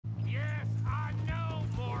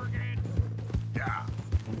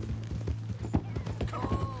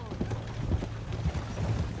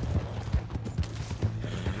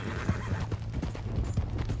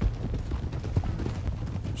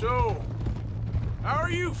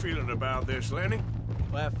you feeling about this, Lenny?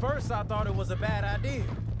 Well, at first I thought it was a bad idea.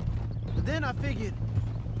 But then I figured,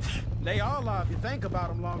 they all are if you think about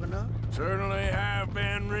them long enough. Certainly have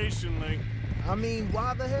been recently. I mean,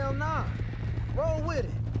 why the hell not? Roll with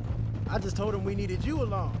it. I just told him we needed you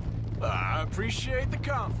along. I appreciate the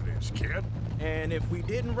confidence, kid. And if we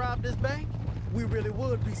didn't rob this bank, we really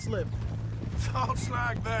would be slipping. Thoughts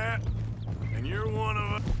like that, and you're one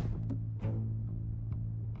of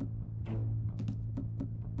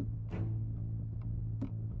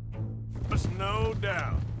us, no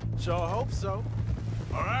doubt. Sure hope so.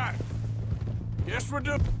 All right. Guess we're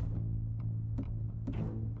doing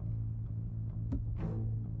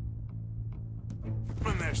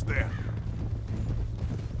this then.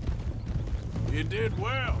 You did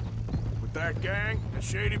well with that gang at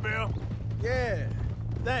Shady Belle. Yeah,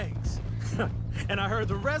 thanks. And I heard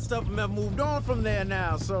the rest of them have moved on from there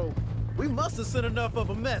now, so we must have sent enough of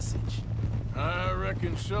a message. I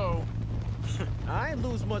reckon so. I ain't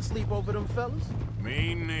lose much sleep over them fellas.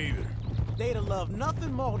 Me neither. They'd have loved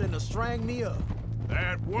nothing more than to strang me up.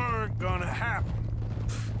 That weren't gonna happen.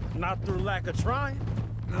 Not through lack of trying.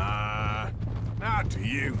 Nah, not to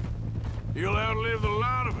you. You'll outlive a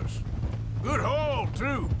lot of us. Good haul,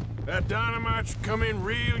 too. That dynamite should come in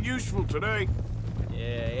real useful today.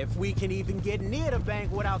 Yeah, if we can even get near the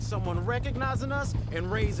bank without someone recognizing us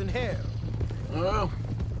and raising hell. Well,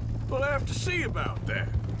 we'll have to see about that.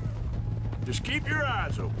 Just keep your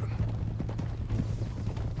eyes open.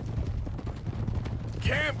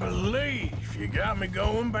 Can't believe you got me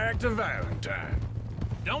going back to Valentine.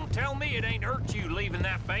 Don't tell me it ain't hurt you leaving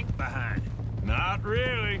that bank behind. Not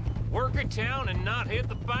really. Work a town and not hit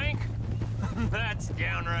the bank? That's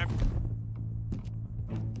downright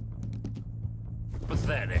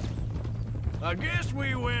pathetic. I guess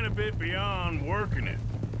we went a bit beyond working it.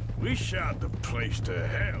 We shot the place to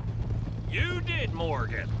hell. You did,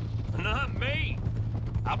 Morgan. Not me.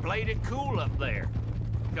 I played it cool up there.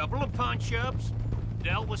 Couple of punch-ups,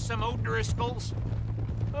 dealt with some O'Driscolls.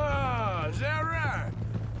 Ah, is that right?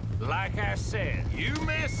 Like I said, you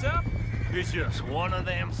mess up, it's just one of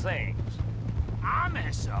them things. I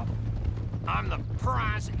mess up, I'm the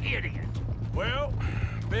prize idiot. Well,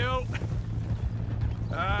 Bill,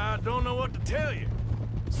 I don't know what to tell you.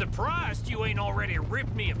 Surprised you ain't already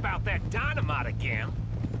ripped me about that dynamite again.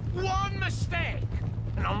 One mistake,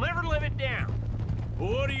 and I'll never live it down.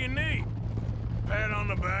 Well, what do you need? Pat on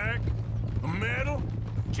the back? A medal?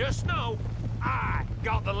 Just know, I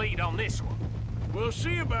got the lead on this one. We'll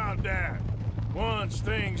see about that, once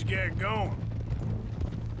things get going.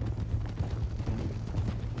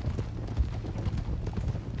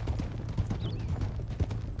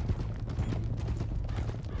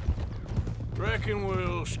 Reckon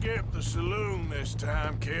we'll skip the saloon this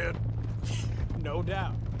time, kid. No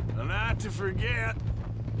doubt. A night to forget.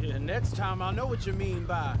 Yeah, next time I'll know what you mean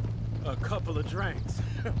by a couple of drinks.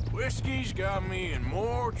 Whiskey's got me in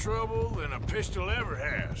more trouble than a pistol ever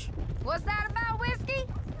has. What's that about whiskey?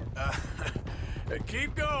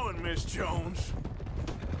 Keep going, Miss Jones.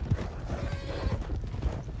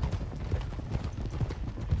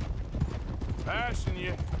 Passing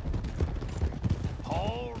you.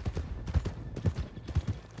 Hold.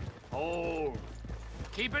 Hold.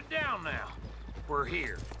 Keep it down now. We're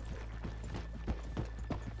here.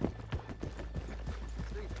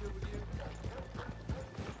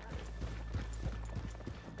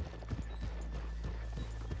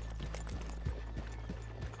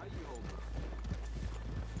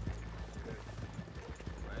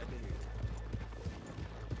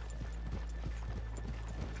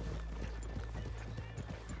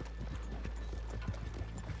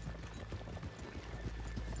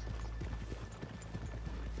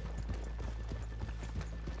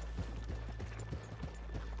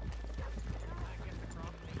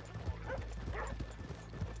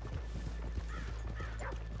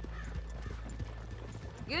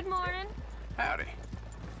 Good morning. Howdy.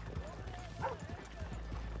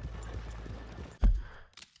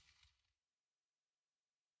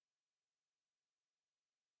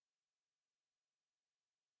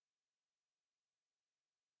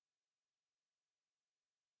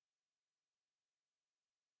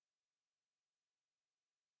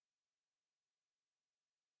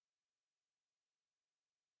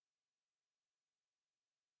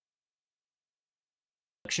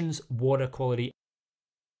 Water quality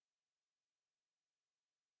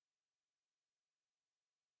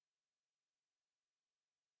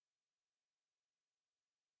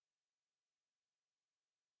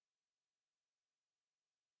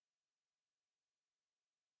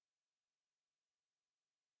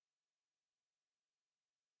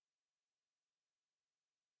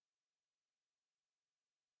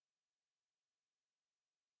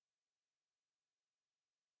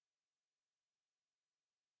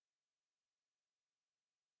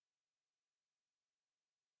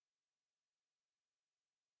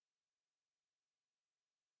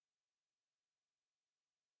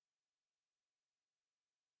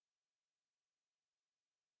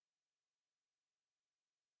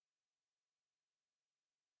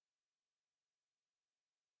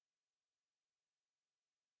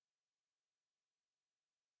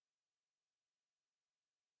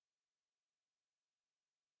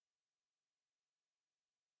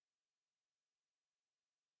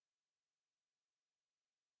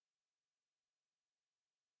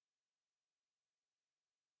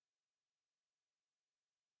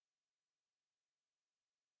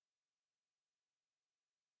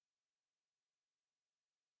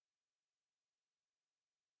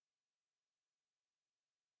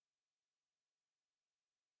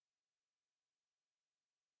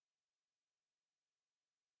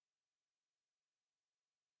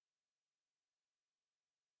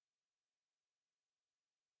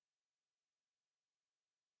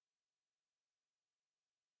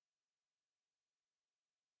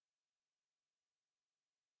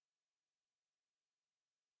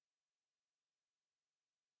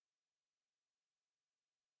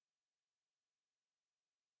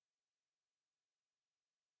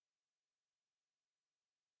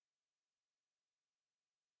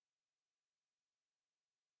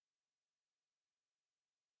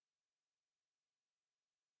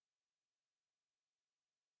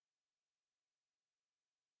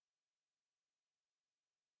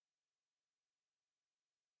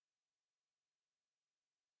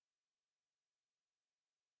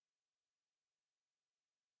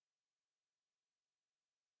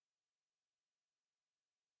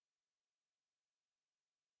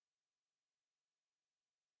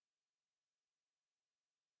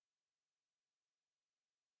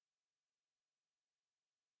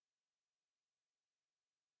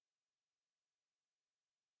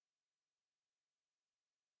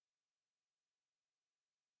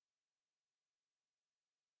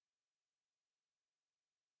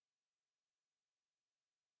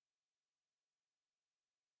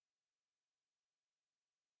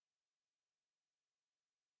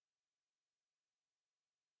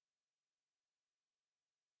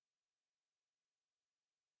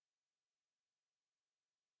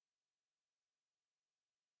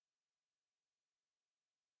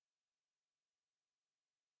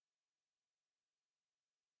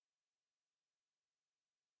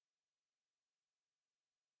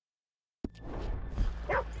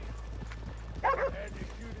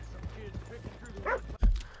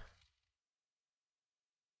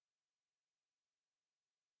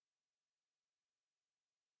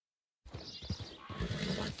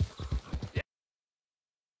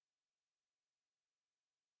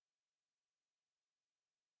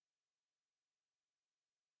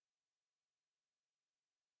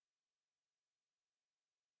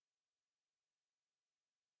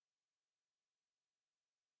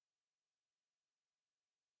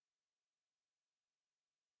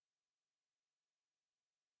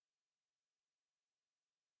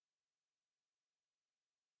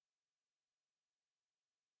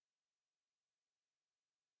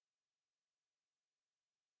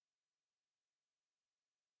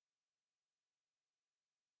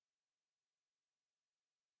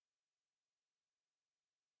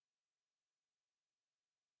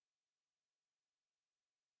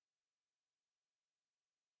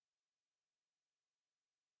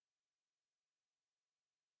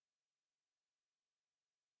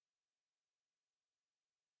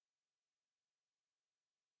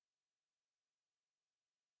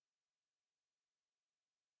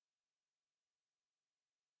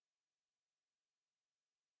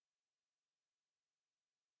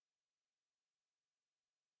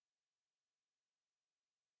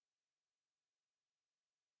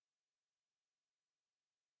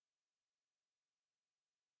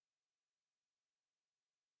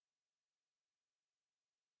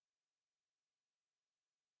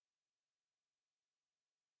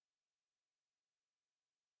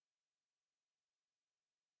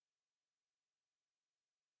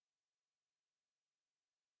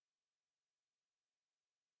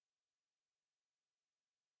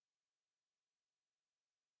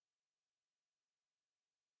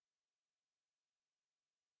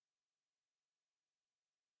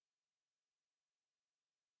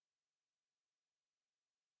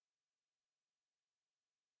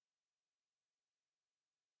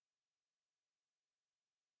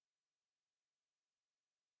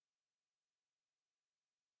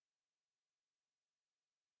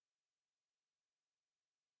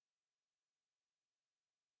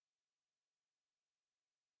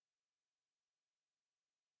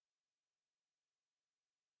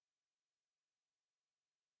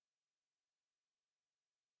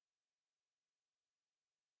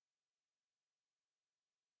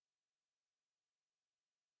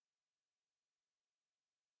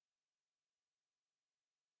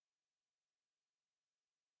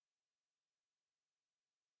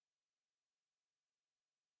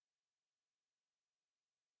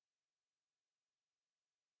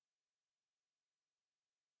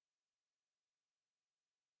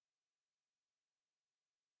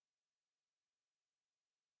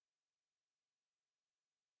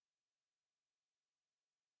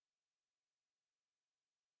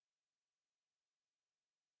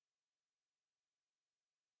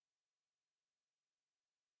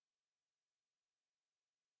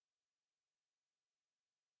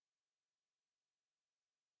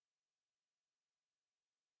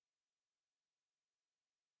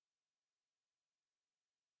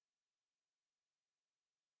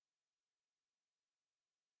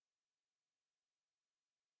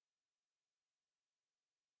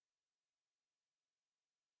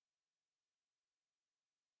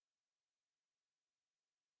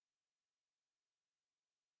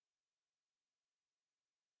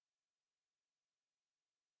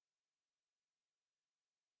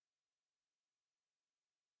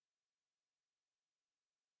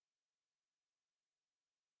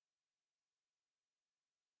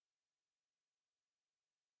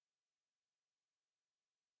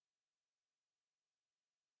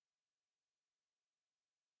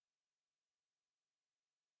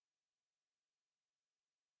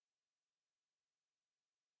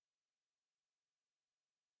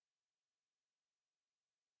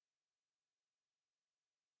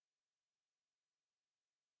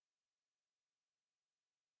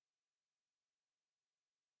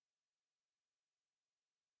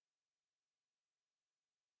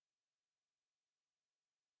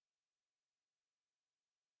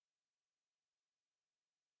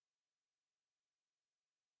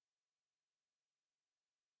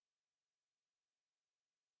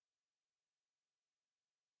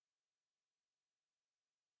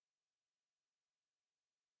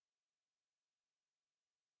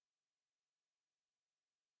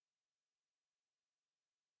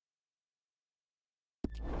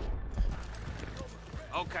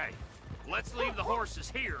Okay, let's leave the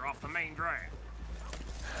horses here off the main drag.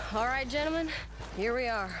 All right, gentlemen, here we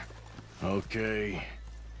are. Okay,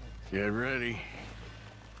 get ready.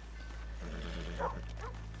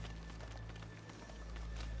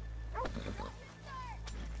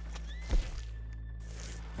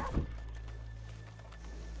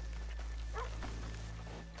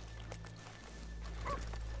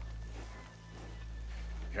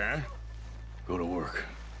 Okay. Go to work.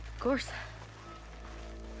 Of course.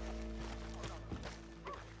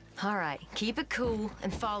 All right, keep it cool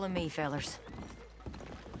and follow me, fellers.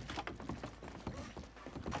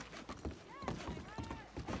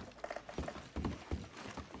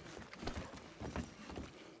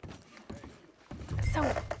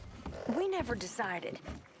 So, we never decided.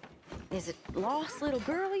 Is it lost little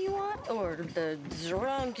girl you want, or the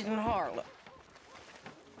drunken harlot?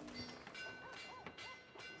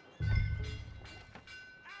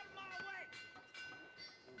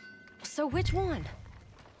 So which one?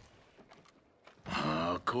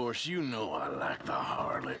 Of course, you know I like the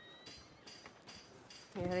harlot.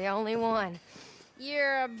 You're the only one.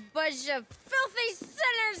 You're a bunch of filthy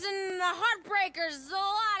sinners and the heartbreakers, the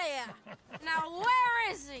lot of you. Now,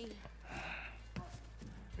 where is he?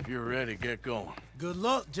 If you're ready, get going. Good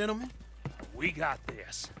luck, gentlemen. We got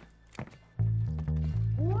this.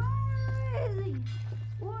 Where is he?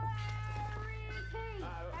 Where is he?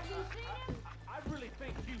 Have you seen him? I really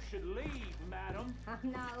think you should leave, madam.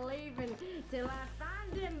 I'm not leaving till I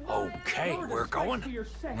find him. Okay, we're going.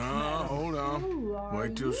 No, hold on.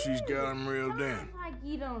 Wait till she's got him reeled in. Sounds like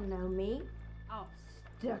you don't know me. All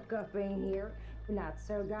stuck up in here. Not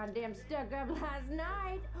so goddamn stuck up last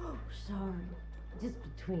night. Oh, sorry. Just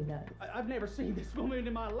between us. I've never seen this woman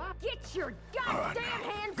in my life. Get your goddamn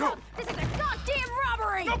hands Go. up! This is a goddamn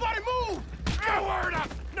robbery! Nobody move! No word up!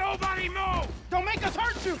 Nobody move! Don't make us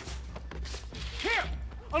hurt you! Here!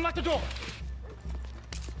 Unlock the door!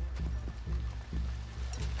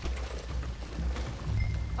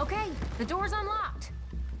 Okay, the door's unlocked.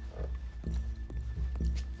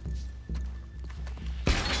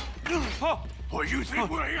 Oh! Oh, you think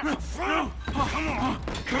we're here for fun? Come on!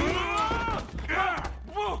 Come on! Yeah.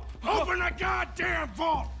 Open the goddamn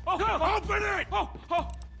vault! Open it!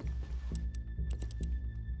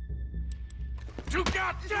 Too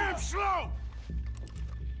goddamn slow!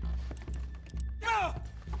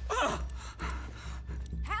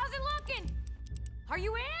 How's it looking? Are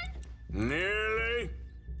you in? Nearly.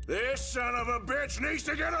 This son of a bitch needs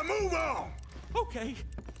to get a move on! Okay.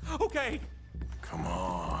 Okay. Come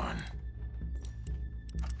on.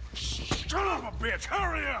 Son of a bitch,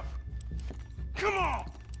 hurry up! Come on!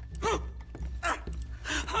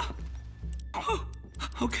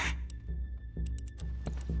 Okay.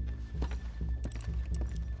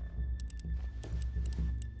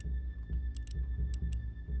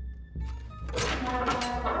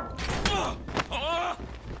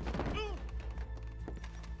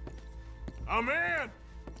 I'm in!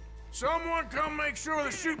 Someone come make sure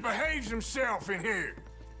the chute behaves himself in here.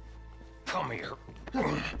 Come here.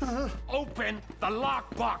 Open the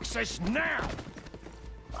lockboxes now!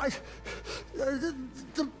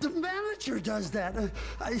 The manager does that.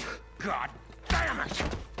 God damn it!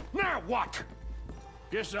 Now what?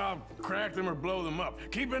 Guess I'll crack them or blow them up.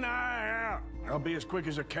 Keep an eye out. I'll be as quick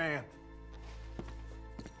as I can.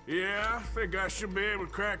 Yeah, I think I should be able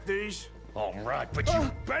to crack these. All right, but you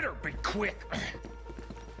better be quick.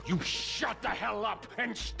 You shut the hell up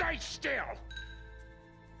and stay still!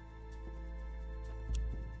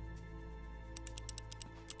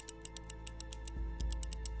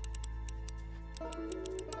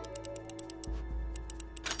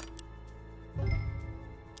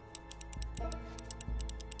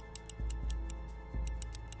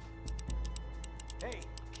 Hey,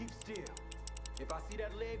 keep still. If I see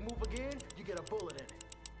that leg move again, you get a bullet in it.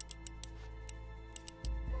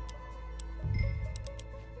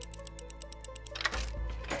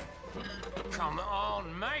 Come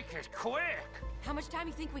on, make it quick! How much time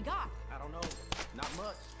you think we got? I don't know. Not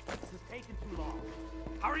much. This is taking too long.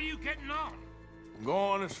 How are you getting on? I'm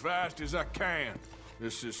going as fast as I can.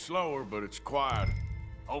 This is slower, but it's quieter.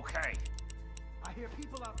 Okay. I hear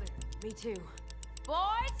people out there. Me too.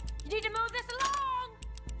 Boys, you need to move this along!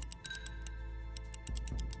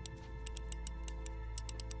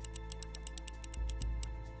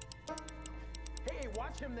 Hey,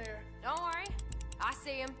 watch him there. Don't worry. I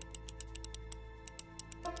see him.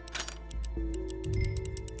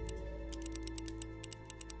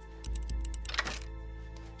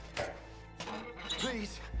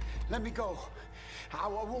 Please, let me go. I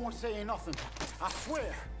won't say nothing. I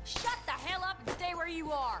swear. Shut the hell up and stay where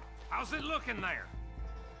you are. How's it looking there?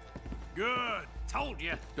 Good. Told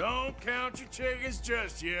you. Don't count your chickens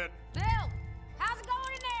just yet. Bill, how's it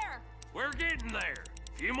going in there? We're getting there.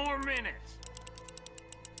 Few more minutes.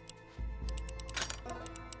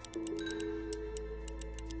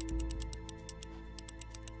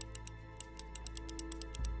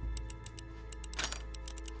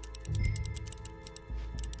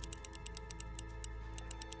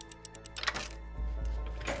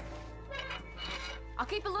 I'll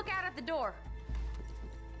keep a right at the door.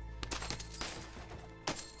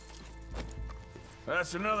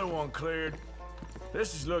 That's another one cleared.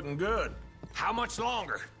 This is looking good. How much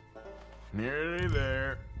longer? Nearly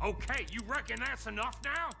there. Okay, you reckon that's enough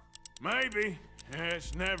now? Maybe.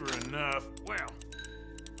 It's never enough. Well,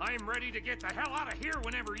 I am ready to get the hell out of here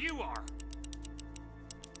whenever you are.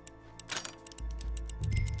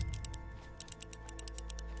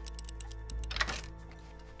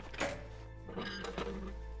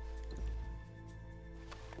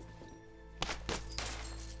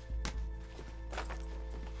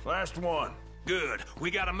 Last one. Good.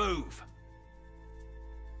 We gotta move.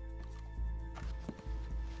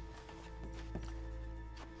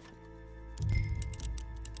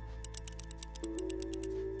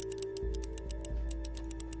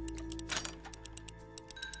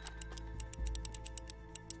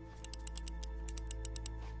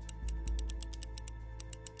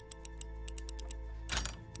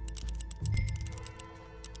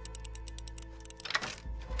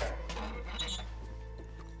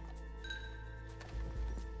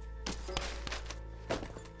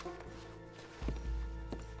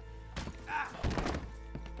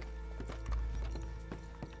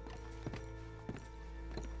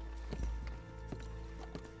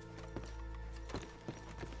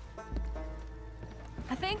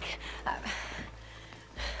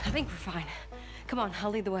 I think we're fine. Come on, I'll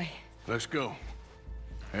lead the way. Let's go.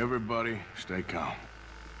 Everybody, stay calm.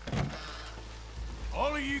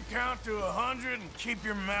 All of you count to 100 and keep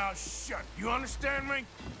your mouth shut. You understand me?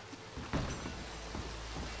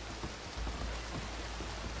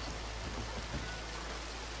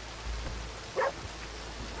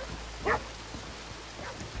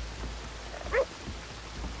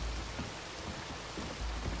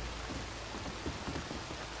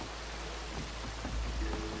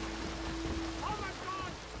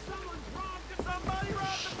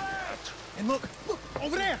 And look,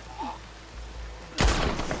 over there!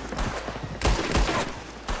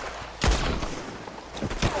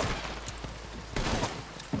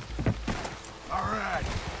 All right.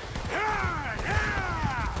 Yeah!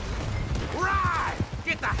 Yeah! Right!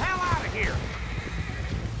 Get the hell out of here!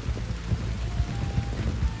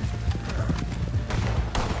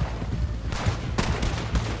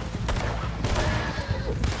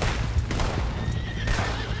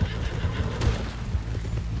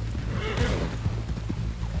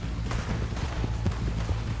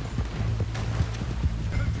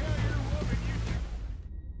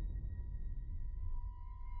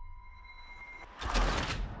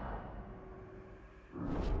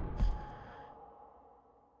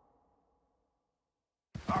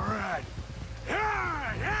 All right.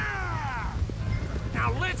 Yeah! Yeah!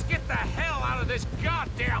 Now let's get the hell out of this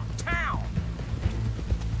goddamn town!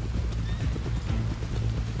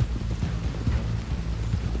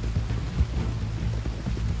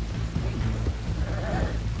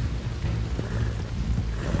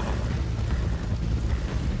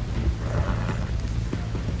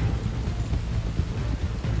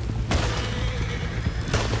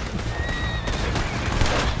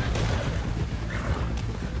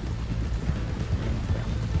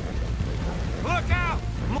 Look out!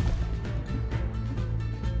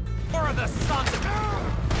 More of the sons of...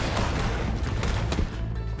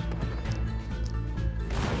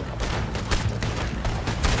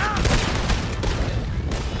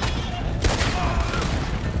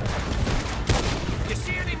 You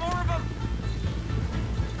see any more of them?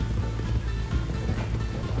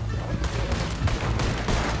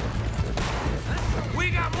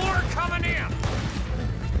 We got more coming in!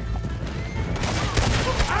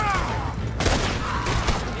 Ah!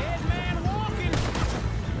 Dead man walking!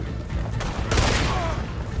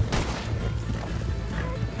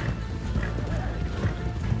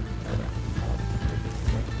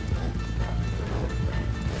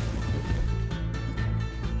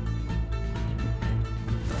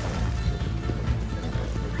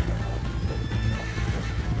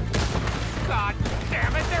 God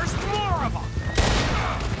damn it, there's more of them!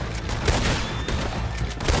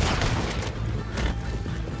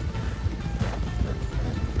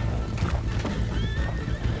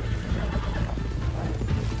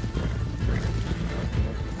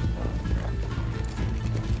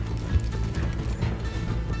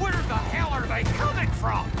 Where the hell are they coming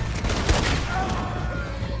from?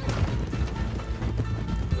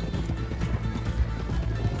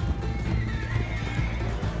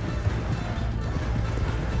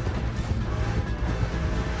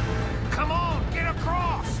 Come on, get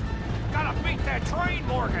across! Gotta beat that train,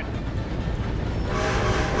 Morgan!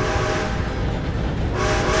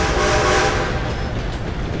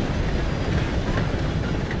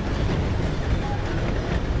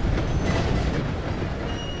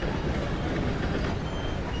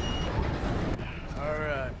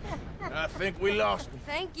 think we lost him.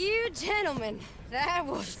 Thank you, gentlemen. That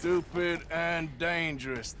was... Stupid and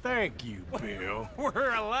dangerous. Thank you, Bill.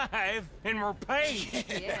 We're alive and we're paid.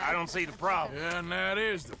 Yeah. I don't see the problem. Yeah, and that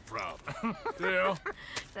is the problem. Still,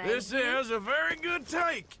 Thank this you. is a very good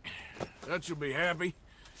take. That you'll be happy,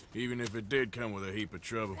 even if it did come with a heap of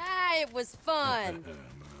trouble. Ah, it was fun.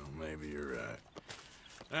 Well, maybe you're right.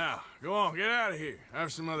 Now, go on, get out of here. I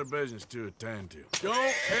have some other business to attend to. Don't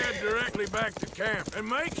head directly back to camp, and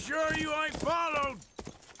make sure you ain't followed.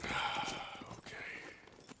 Okay.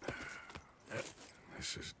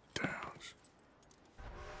 Mrs. Downs.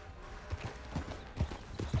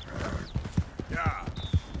 Yeah.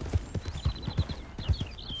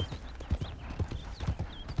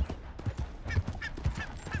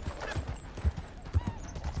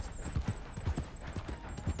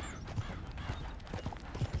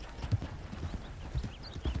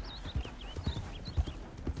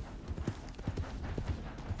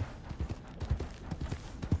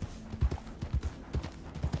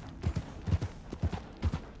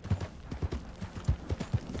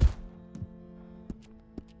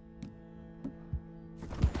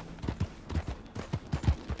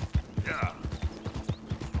 Yeah.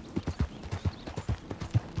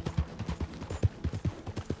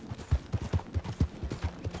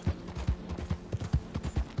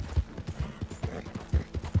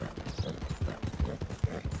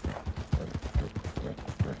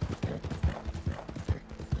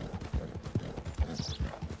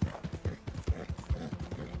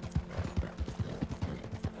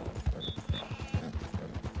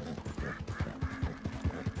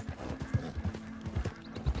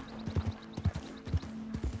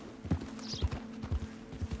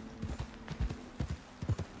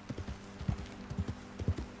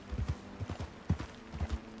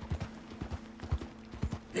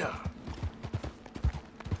 Yeah.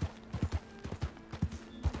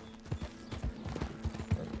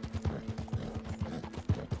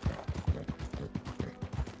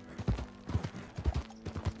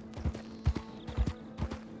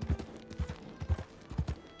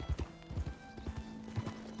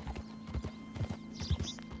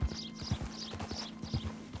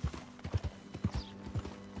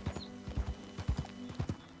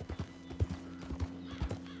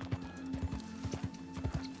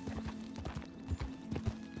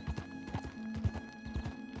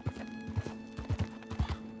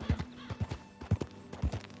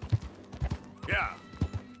 Yeah.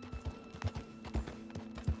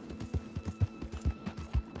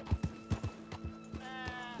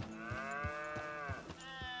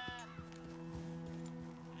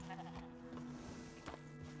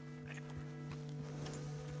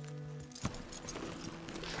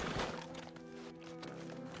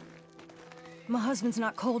 My husband's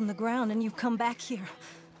not cold in the ground, and you've come back here.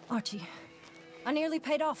 Archie, I nearly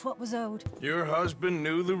paid off what was owed. Your husband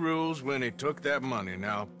knew the rules when he took that money.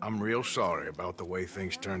 Now, I'm real sorry about the way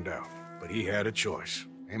things turned out, but he had a choice.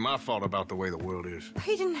 Ain't my fault about the way the world is.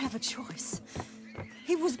 He didn't have a choice.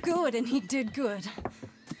 He was good, and he did good.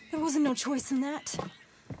 There wasn't no choice in that.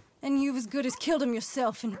 And you've as good as killed him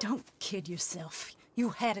yourself, and don't kid yourself. You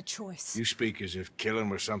had a choice. You speak as if killing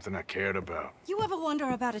was something I cared about. You ever wonder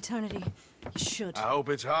about eternity? You should. I hope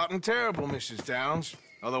it's hot and terrible, Mrs. Downs.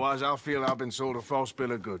 Otherwise, I'll feel I've been sold a false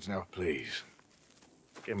bill of goods. Now, please,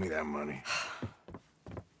 give me that money.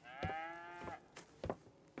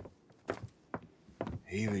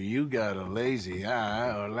 Either you got a lazy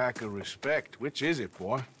eye or lack of respect. Which is it,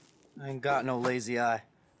 boy? I ain't got no lazy eye.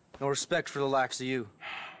 No respect for the likes of you.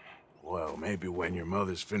 Well, maybe when your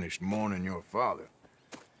mother's finished mourning your father,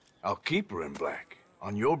 I'll keep her in black,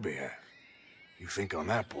 on your behalf. You think on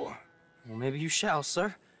that, boy? Well, maybe you shall,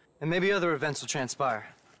 sir. And maybe other events will transpire.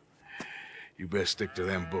 You best stick to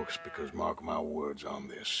them books, because mark my words on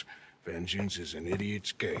this. Vengeance is an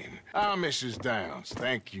idiot's game. Ah, Mrs. Downs,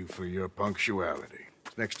 thank you for your punctuality.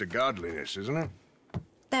 It's next to godliness, isn't it?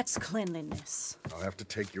 That's cleanliness. I'll have to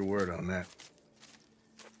take your word on that.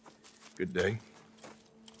 Good day.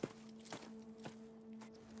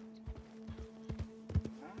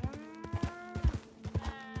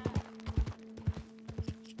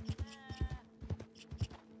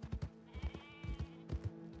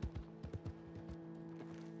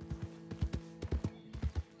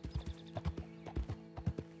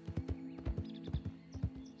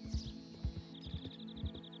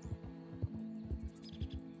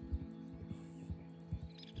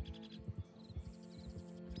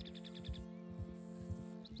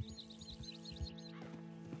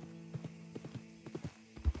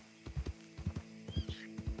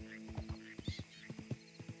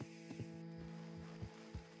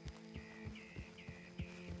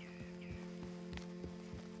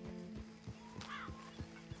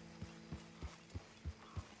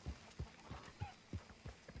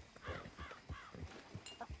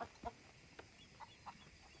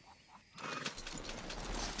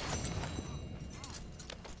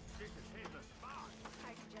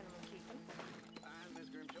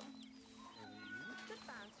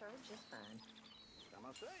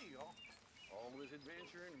 was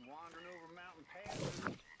adventuring and wandering over mountain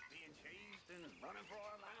passes, being chased and running for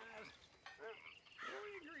our lives. Well,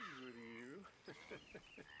 he agrees with you.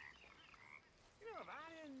 You know, if I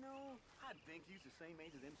didn't know, I'd think he's the same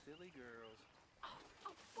age as them silly girls. Oh,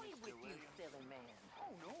 away with you, silly man.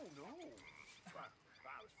 Oh, no. If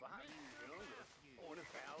I was 5 years younger, or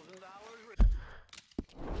 $1,000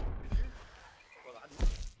 well, I'd...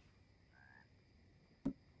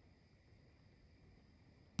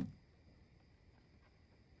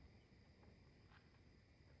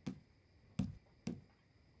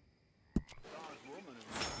 woman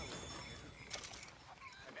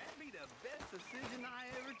and that'd be the best decision I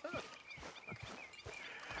ever took.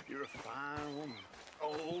 You're a fine woman.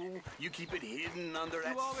 Oh, you keep it hidden under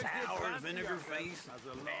that sour vinegar face,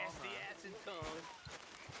 nasty acid tongue.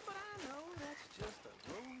 But I know that's just a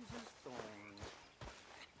rose's thorn.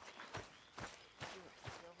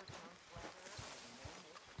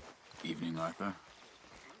 Evening, Arthur.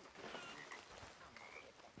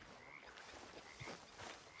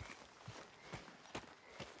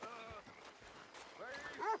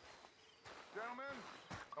 Gentlemen,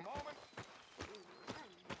 a moment.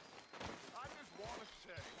 I just want to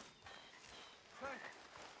say thank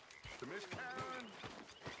you to Miss Karen,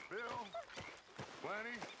 Bill,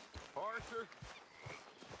 Lenny, Arthur.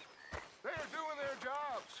 They're doing their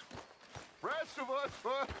jobs. Rest of us,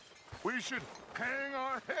 we should hang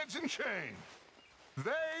our heads in shame.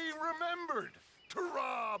 They remembered to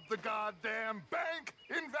rob the goddamn bank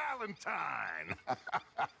in Valentine.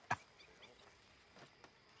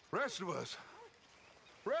 Rest of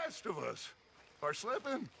us are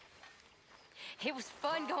slipping. It was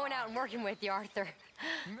fun going out and working with you, Arthur.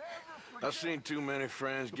 I've seen too many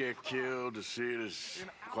friends get killed to see it as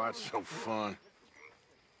quite so fun.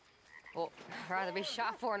 Well, I'd rather be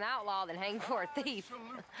shot for an outlaw than hanged for a thief.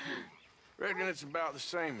 Reckon it's about the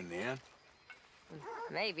same in the end.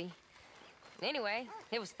 Maybe. Anyway,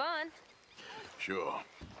 it was fun. Sure.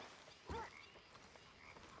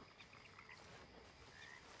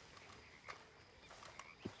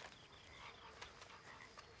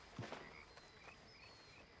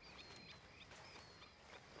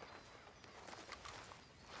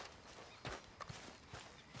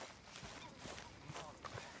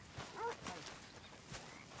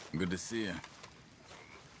 Good to see you.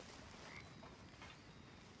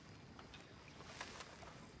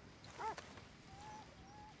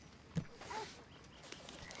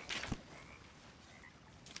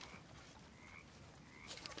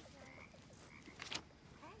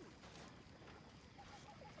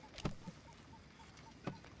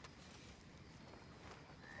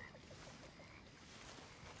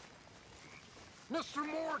 Mr.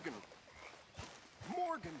 Morgan!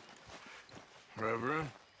 Morgan! Reverend?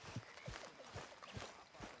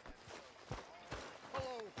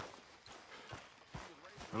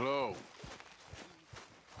 Hello.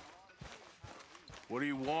 What do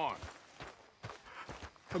you want?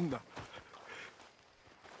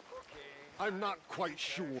 I'm not quite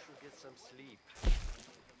sure. Get some sleep.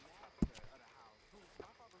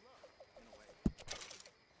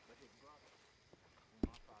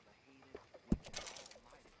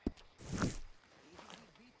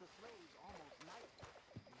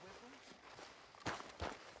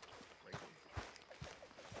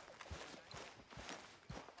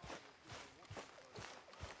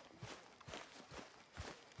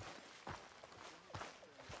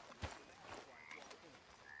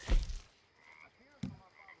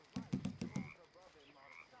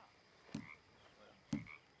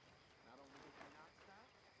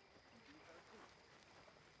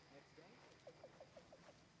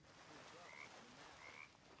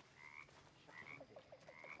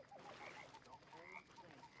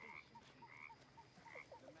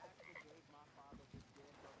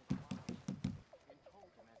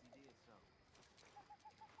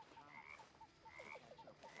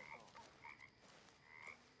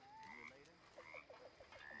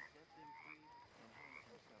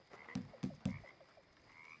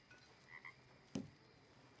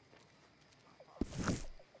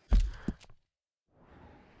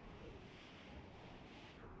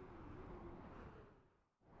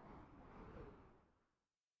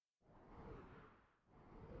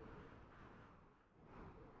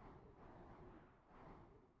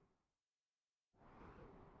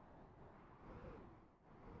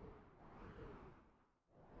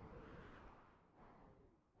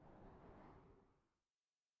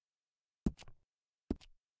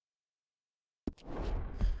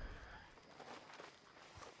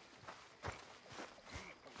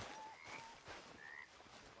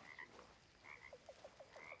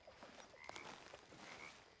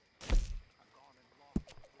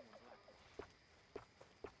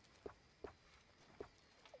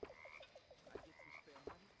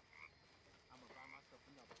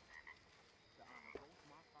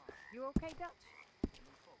 You okay, Dutch?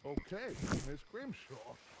 Okay, Miss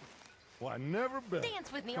Grimshaw. Well, I never bet.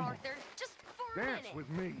 Dance with me, Come on. Arthur. Just for a Dance minute. with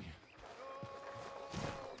me.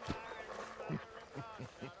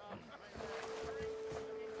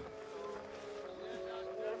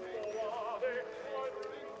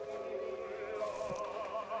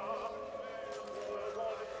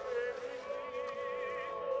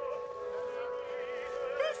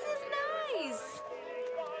 This is nice.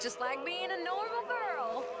 Just like being a normal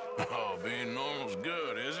girl. Oh, being normal's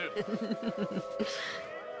good, is it?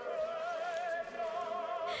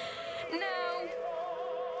 No.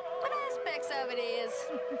 What aspects of it is?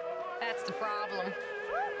 That's the problem.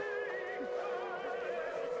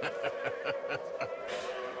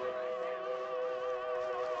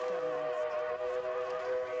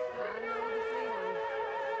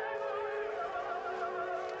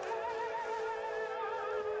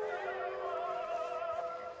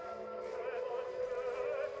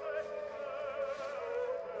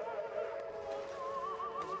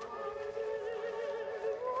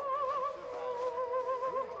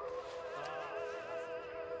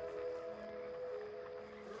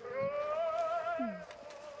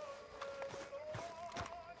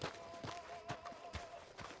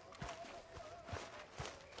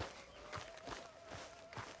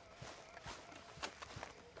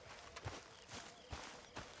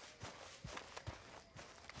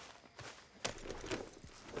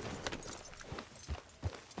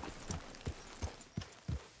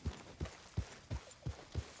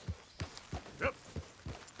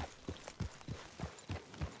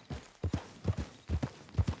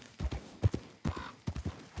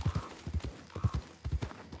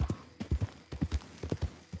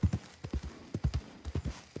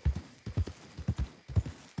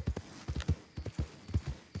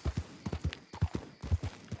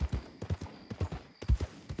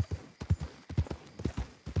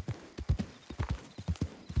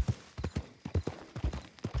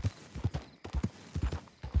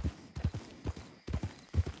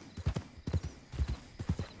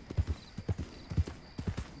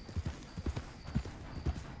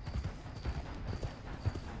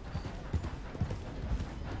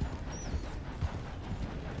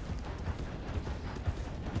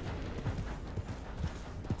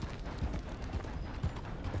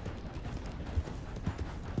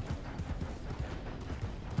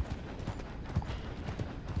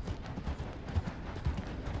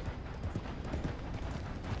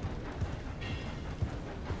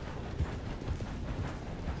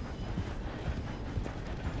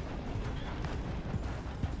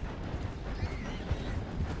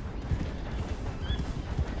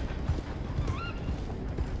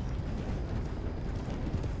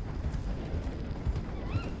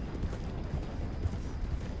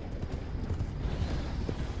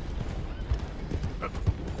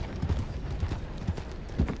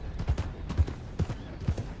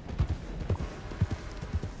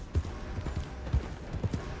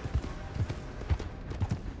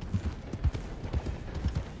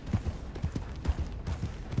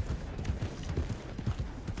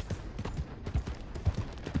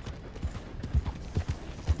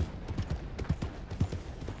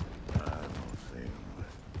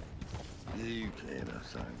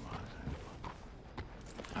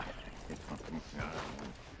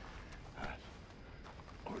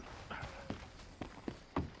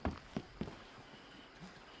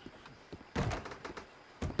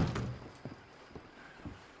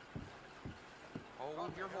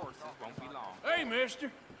 Hold your horses, won't be long. Hey,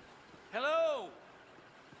 mister. Hello.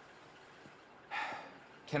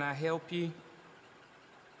 Can I help you?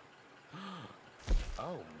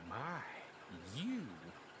 Oh my, you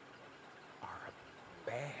are a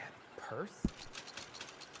bad person.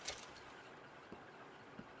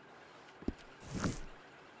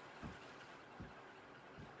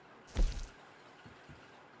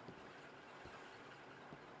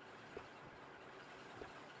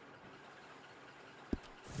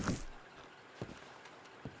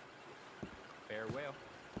 Farewell.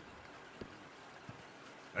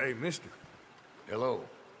 Hey, mister. Hello.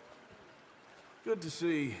 Good to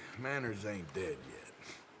see manners ain't dead yet.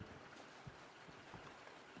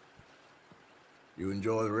 You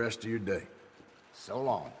enjoy the rest of your day. So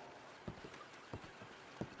long.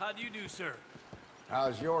 How do you do, sir?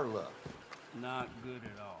 How's your luck? Not good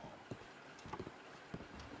at all.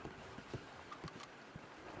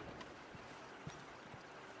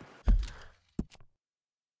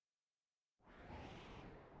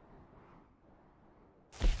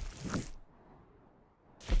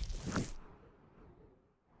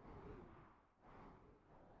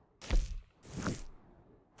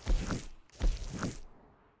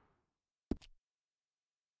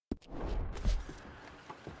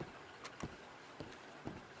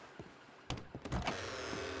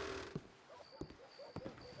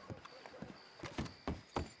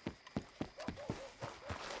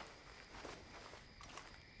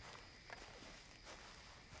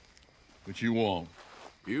 What you want?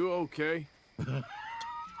 You okay?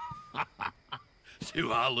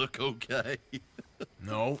 Do I look okay?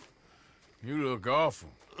 No. You look awful.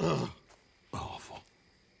 Awful.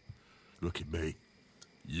 Look at me.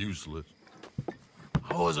 Useless.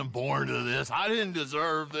 I wasn't born to this. I didn't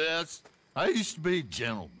deserve this. I used to be a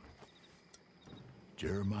gentleman.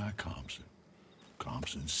 Jeremiah Compson.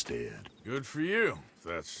 Compson's stead. Good for you, if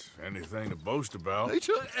that's anything to boast about. They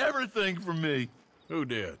took everything from me. Who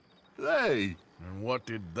did? They. And what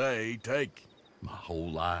did they take? My whole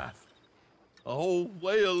life. A whole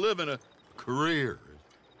way of living, a career.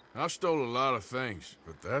 I've stole a lot of things,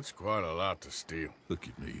 but that's quite a lot to steal. Look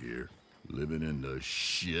at me here, living in the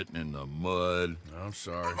shit and in the mud. I'm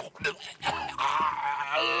sorry.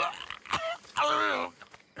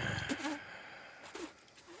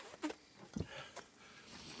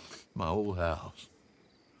 My old house.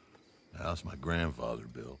 The house my grandfather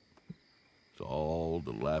built. It's all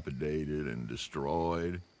dilapidated and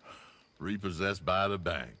destroyed, repossessed by the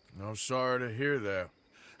bank. I'm sorry to hear that.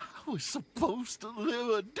 I was supposed to live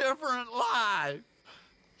a different life.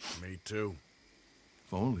 Me too.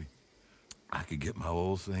 If only I could get my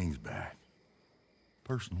old things back.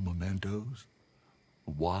 Personal mementos,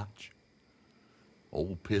 a watch,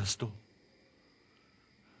 old pistol,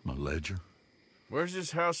 my ledger. Where's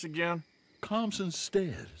this house again? Compson's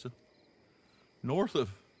Stead, north of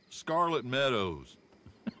Scarlet Meadows.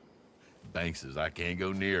 Bank says I can't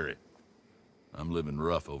go near it. I'm living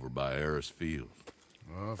rough over by Harris Field.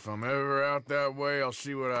 Well, if I'm ever out that way, I'll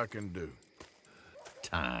see what I can do.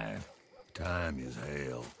 Time. Time is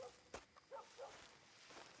hell.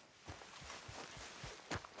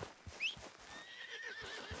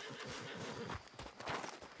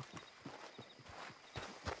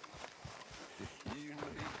 You and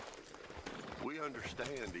me, we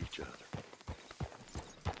understand each other.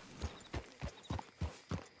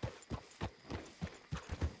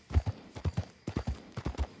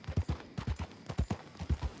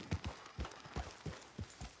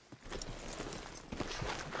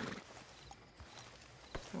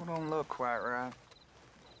 Don't look quite right.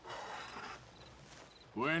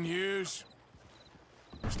 Gwen Hughes,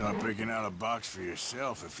 start picking out a box for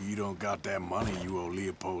yourself if you don't got that money you owe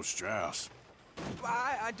Leopold Strauss.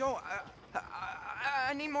 I don't.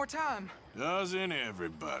 I need more time. Doesn't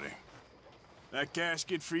everybody? That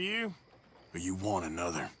casket for you? Or you want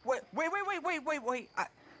another? Wait.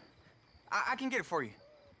 I can get it for you.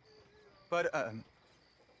 But,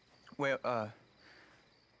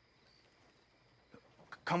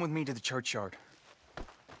 come with me to the churchyard.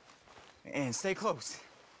 And stay close.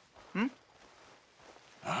 Hmm?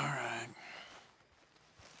 All right.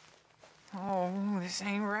 Oh, this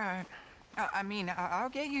ain't right. I mean, I'll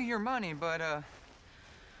get you your money, but,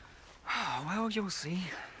 well, you'll see.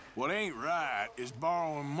 What ain't right is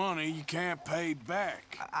borrowing money you can't pay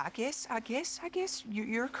back. I guess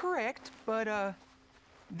you're correct, but, it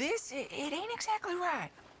ain't exactly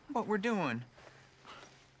right, what we're doing.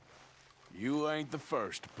 You ain't the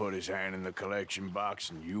first to put his hand in the collection box,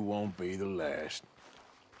 and you won't be the last.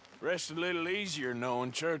 Rests a little easier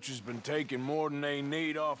knowing church has been taking more than they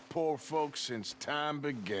need off poor folks since time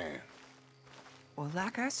began. Well,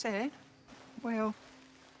 like I said, well,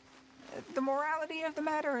 the morality of the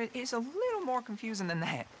matter is a little more confusing than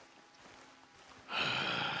that.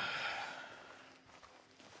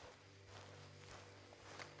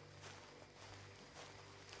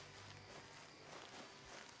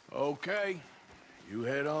 Okay. You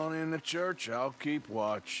head on in the church, I'll keep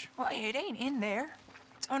watch. Well, it ain't in there.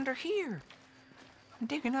 It's under here. I'm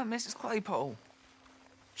digging up Mrs. Claypole.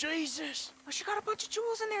 Jesus! Well, she got a bunch of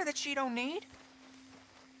jewels in there that she don't need.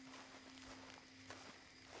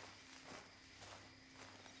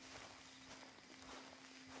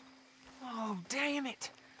 Oh, damn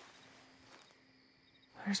it.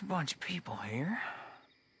 There's a bunch of people here.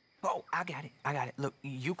 Oh, I got it. Look,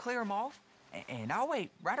 you clear them off, and I'll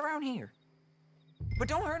wait right around here. But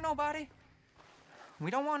don't hurt nobody. We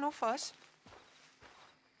don't want no fuss.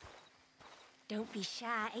 Don't be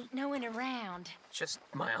shy. Ain't no one around. Just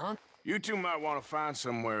my aunt. You two might want to find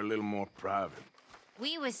somewhere a little more private.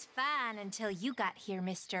 We was fine until you got here,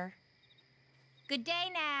 mister. Good day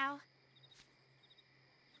now.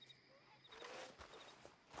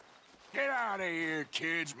 Get out of here,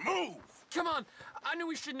 kids. Move! Come on. I knew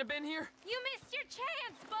we shouldn't have been here. You missed your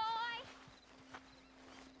chance, boy!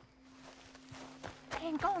 I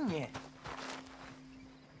ain't gone yet.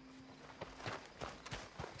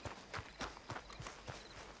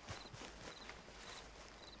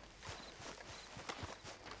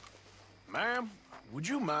 Ma'am, would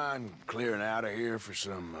you mind clearing out of here for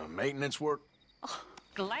some maintenance work? Oh,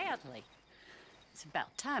 gladly. It's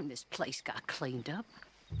about time this place got cleaned up.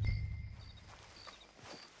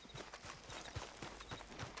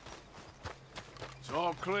 It's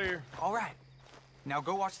all clear. All right. Now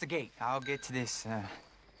go watch the gate. I'll get to this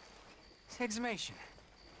exhumation.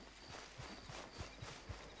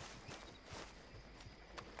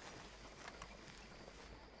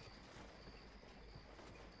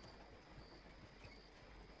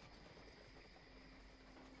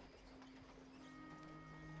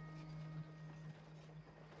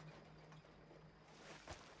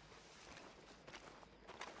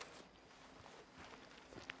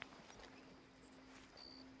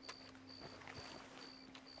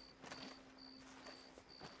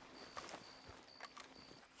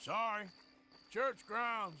 Sorry. Church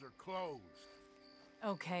grounds are closed.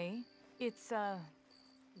 Okay. It's,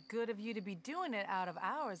 good of you to be doing it out of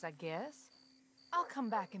hours, I guess. I'll come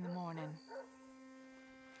back in the morning.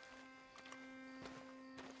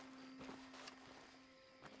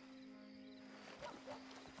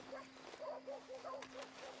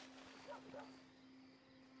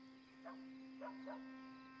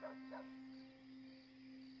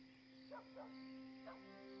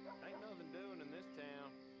 Ain't nothing doing in this town.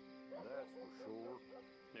 That's for sure.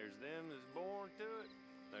 There's them that's born to it.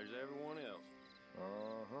 There's everyone else.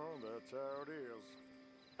 Uh-huh, that's how it is.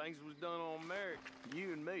 Things was done on merit,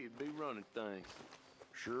 you and me'd be running things.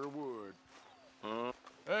 Sure would.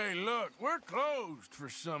 Hey, look, we're closed for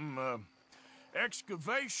some,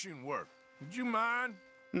 excavation work. Would you mind?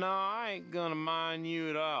 No, I ain't gonna mind you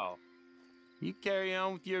at all. You carry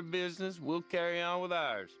on with your business, we'll carry on with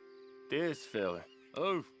ours. This fella.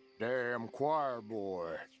 Oh, damn choir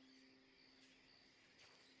boy.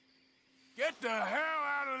 Get the hell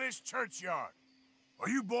out of this churchyard. Are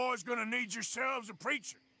you boys gonna need yourselves a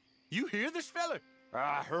preacher? You hear this fella?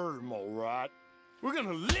 I heard him all right. We're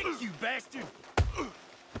gonna lick you, bastard!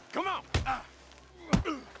 Come on!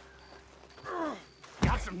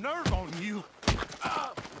 Got some nerve on you.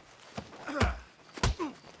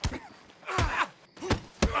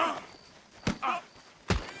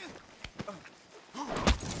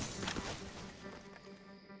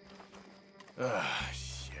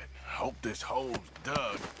 Shit. Hope this hole's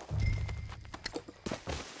dug.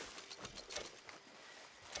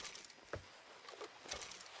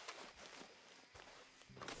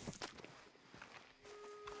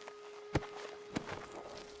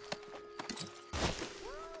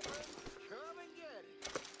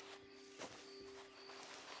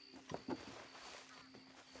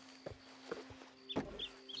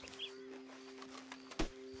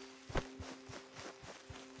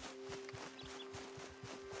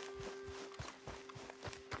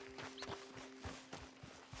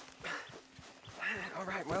 All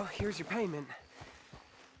right, well, here's your payment.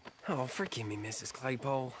 Oh, forgive me, Mrs.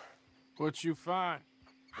 Claypole. What'd you find?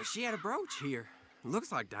 Well, she had a brooch here.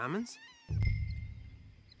 Looks like diamonds.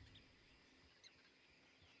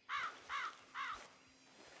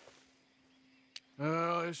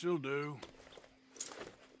 Well, this'll do.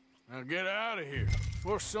 Now get out of here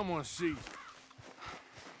before someone sees you.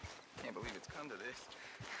 Can't believe it's come to this.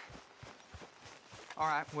 All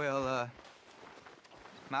right, well,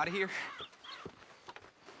 I'm out of here.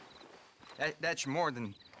 That's more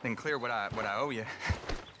than clear what I owe you.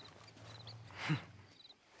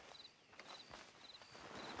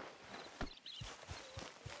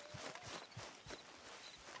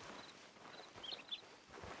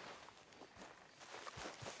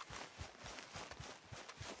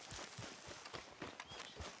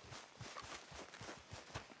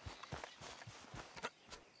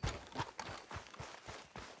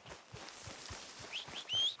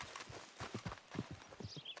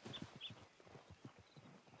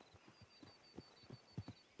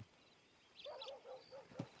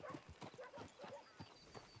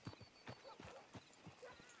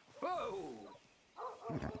 Whoa!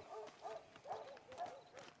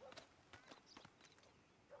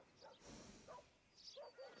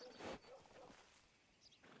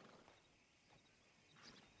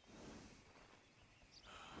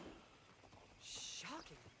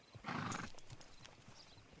 Shocking.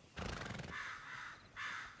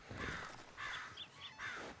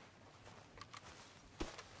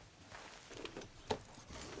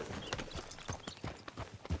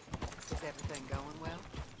 Is everything going well?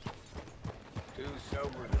 Too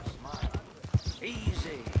sober to smile.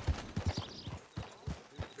 Easy.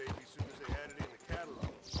 This baby soon as they had it in the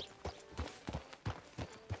catalog.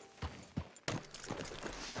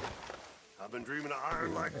 I've been dreaming of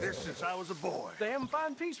iron like this since I was a boy. Damn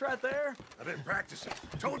fine piece right there. I've been practicing.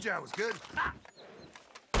 Told you I was good.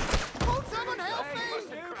 Won't someone help me?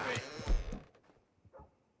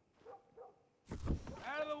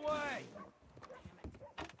 Out of the way!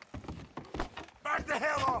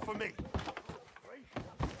 hell off of me!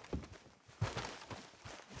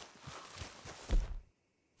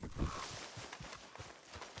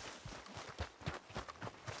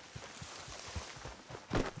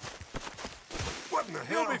 What in the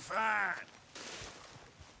hell? You'll be fine.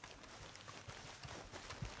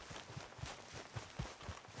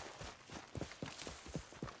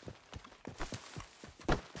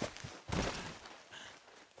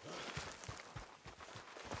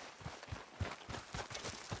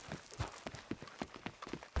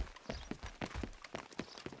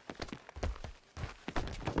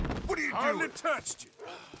 What are you Hardly doing? touched you.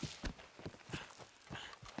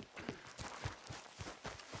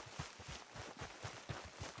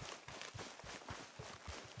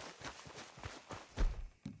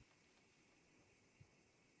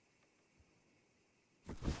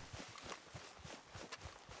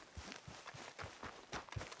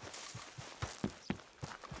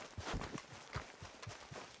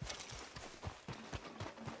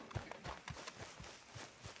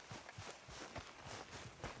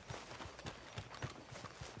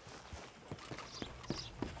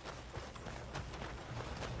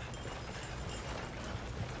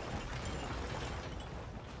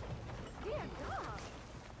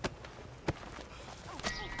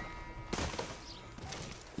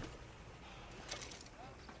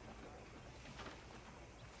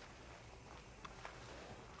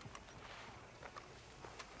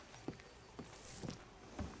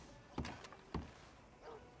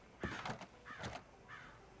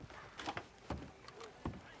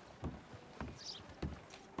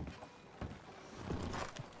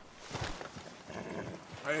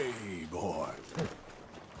 Hey, boy.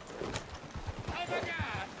 Oh, my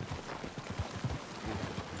God!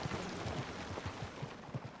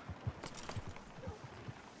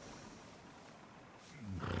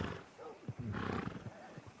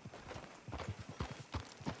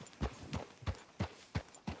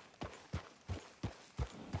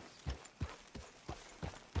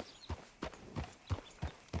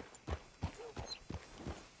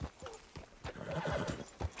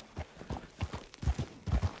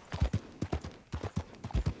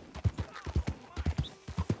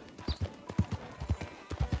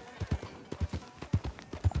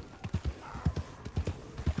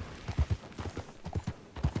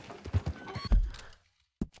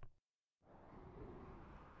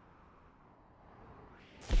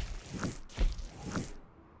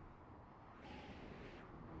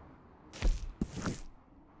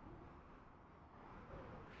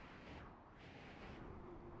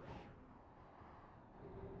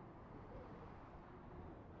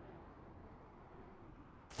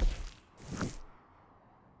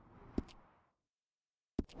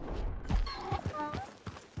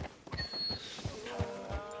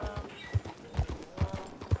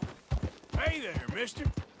 Hey there, mister.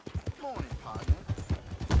 Morning, partner.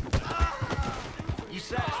 You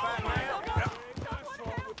satisfied now?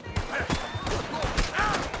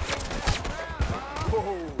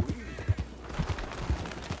 Whoa.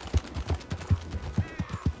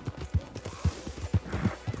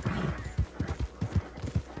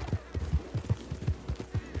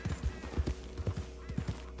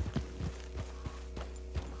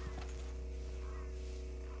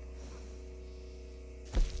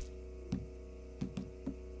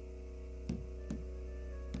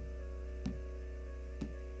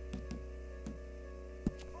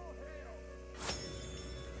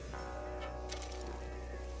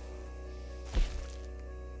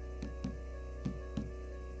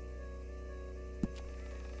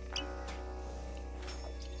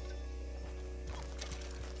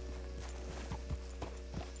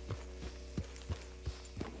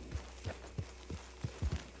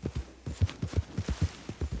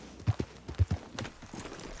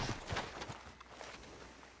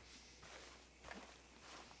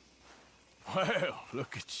 Well,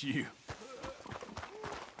 look at you.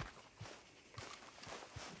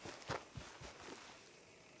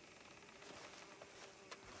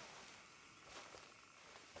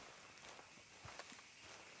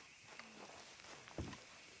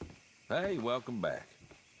 Hey, welcome back.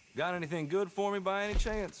 Got anything good for me by any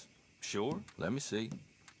chance? Sure, let me see.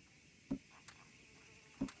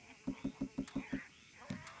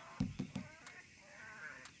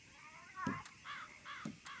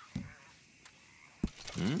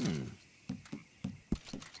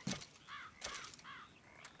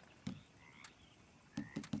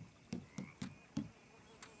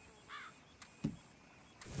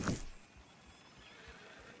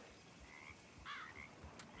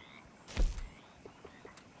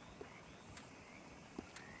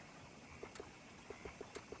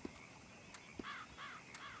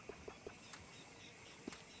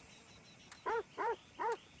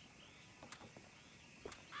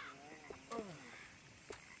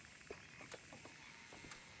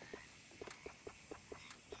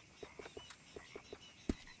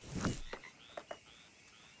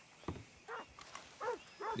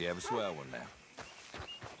 You have a swell one now.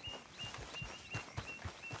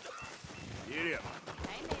 Get up.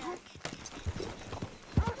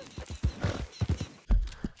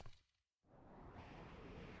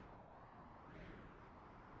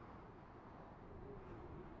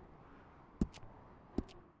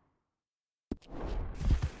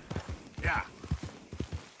 Yeah.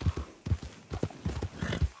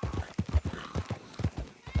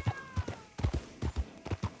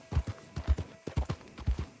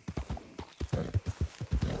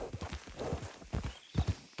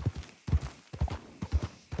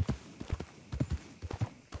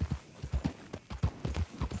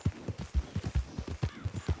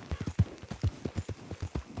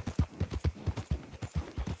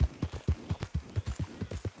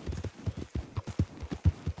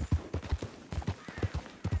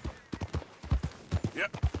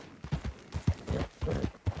 Yep.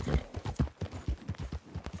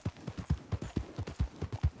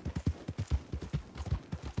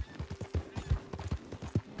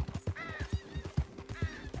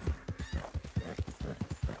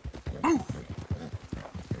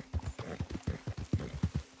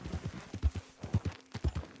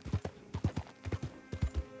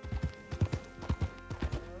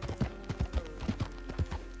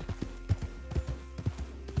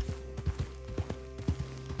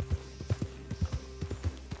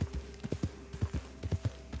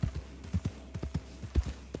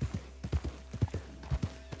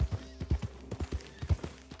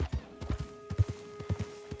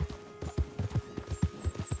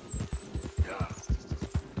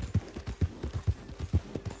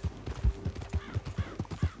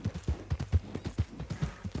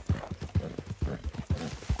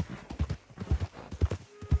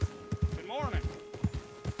 Good morning.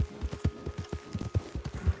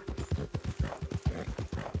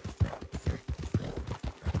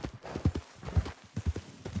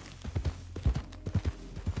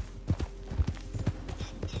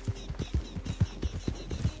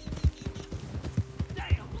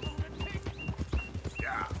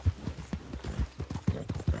 Yeah.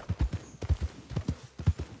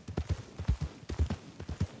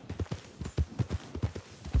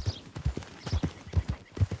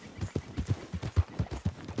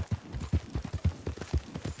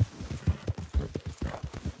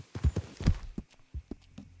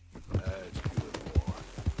 That's good, boy.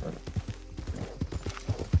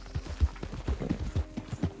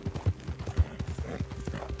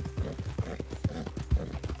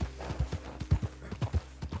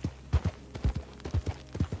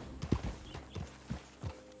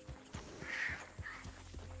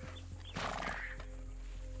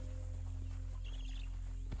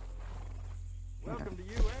 Welcome to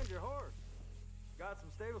you and your horse. Got some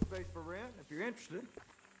stable space for rent if you're interested.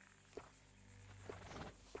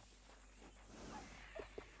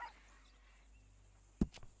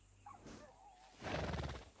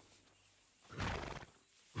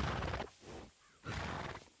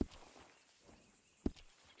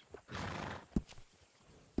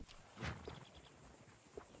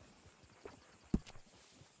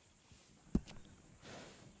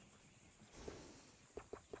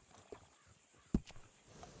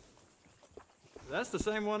 That's the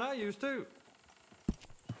same one I use too.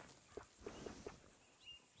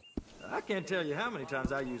 I can't tell you how many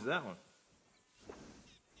times I use that one.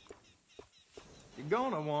 You're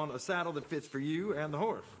gonna want a saddle that fits for you and the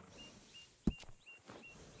horse.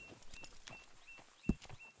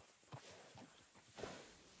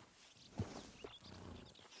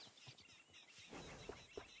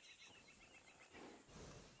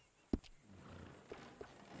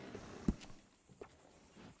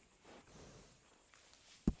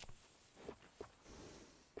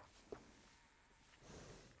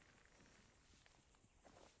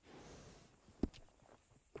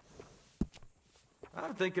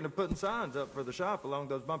 I'm thinking of putting signs up for the shop along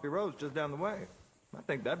those bumpy roads just down the way. I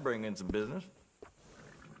think that'd bring in some business.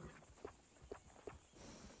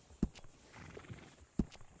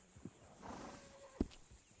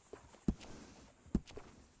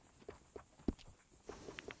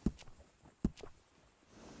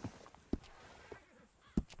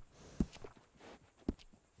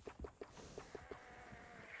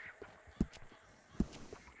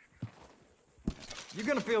 You're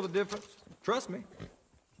gonna feel the difference. Trust me.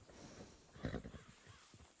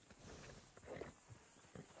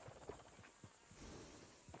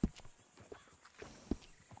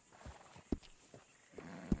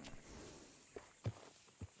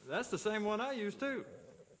 That's the same one I use too.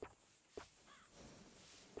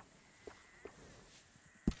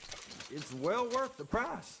 It's well worth the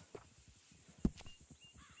price.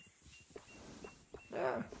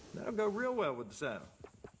 Yeah, that'll go real well with the saddle.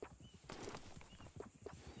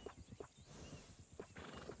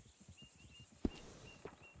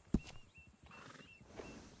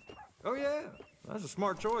 Oh, yeah. That's a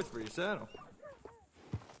smart choice for your saddle.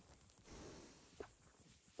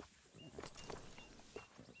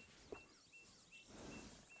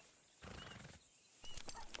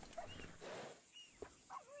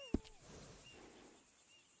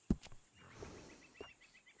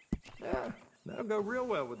 Yeah, that'll go real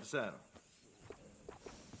well with the saddle.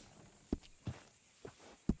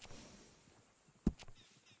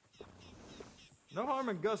 No harm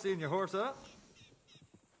in gussying your horse up.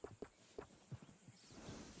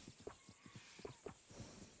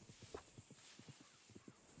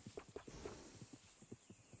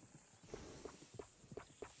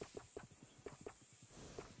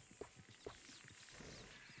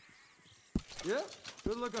 Yeah,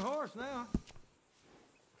 good-looking horse now.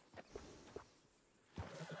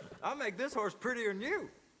 I'll make this horse prettier than you.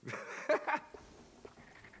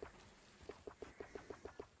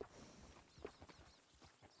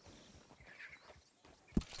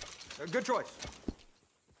 Good choice.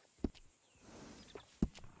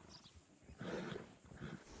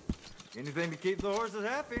 Anything to keep the horses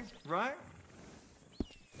happy, right?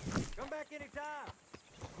 Come back anytime.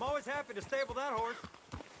 I'm always happy to stable that horse.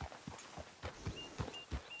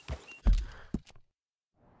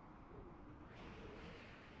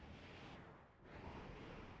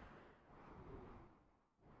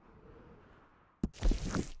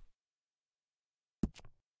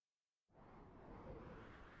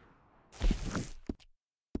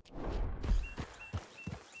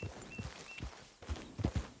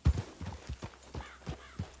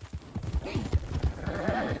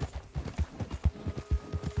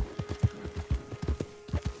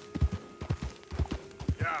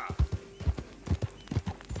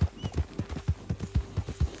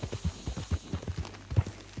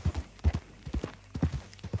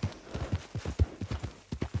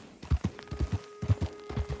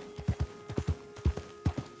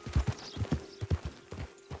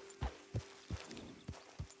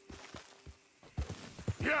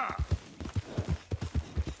 Yeah!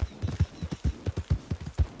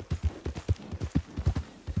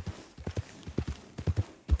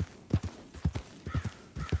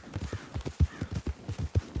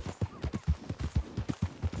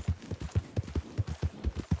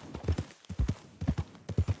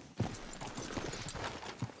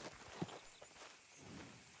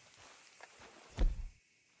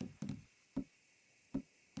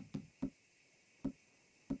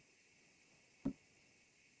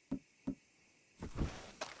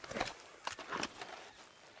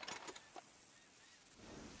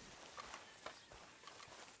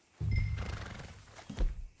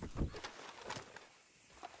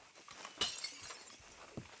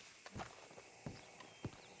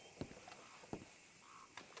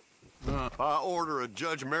 By order of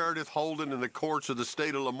Judge Meredith Holden in the courts of the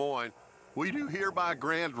state of Lemoyne, we do hereby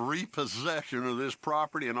grant repossession of this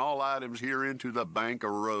property and all items herein to the Bank of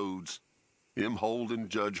Roads. M. Holden,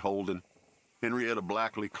 Judge Holden, Henrietta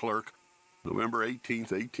Blackley, Clerk, November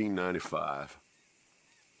 18th, 1895.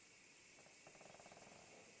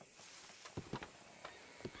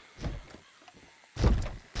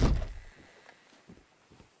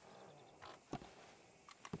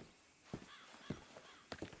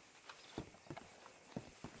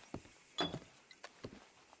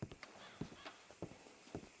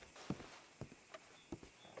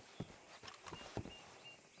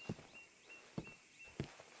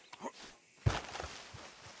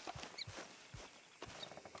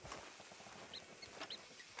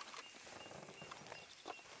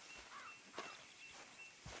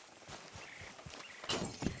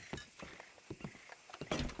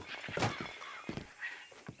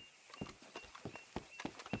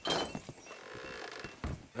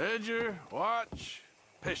 Ledger, watch,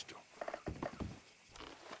 pistol.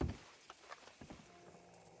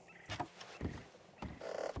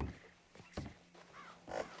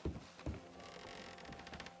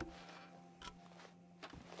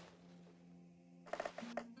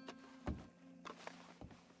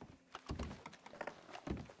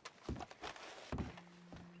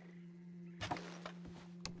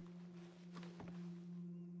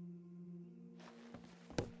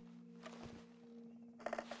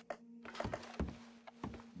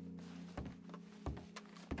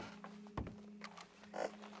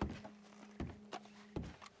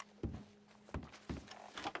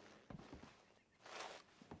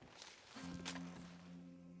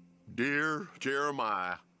 Dear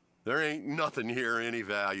Jeremiah, there ain't nothing here of any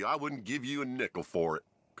value. I wouldn't give you a nickel for it.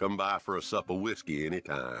 Come by for a sup of whiskey any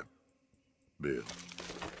time. Bill.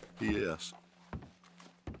 Yes.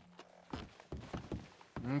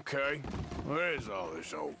 Okay, where's all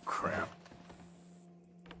this old crap?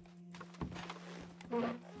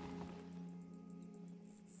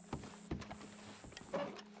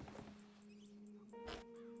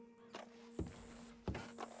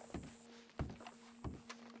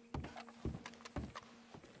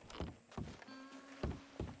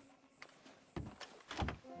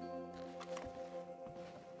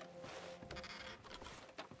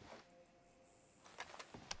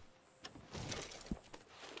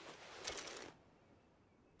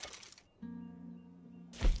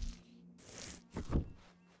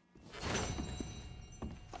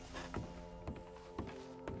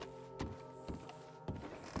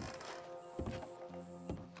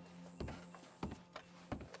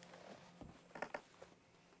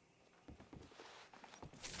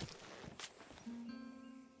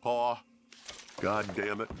 Pa, God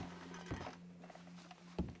damn it.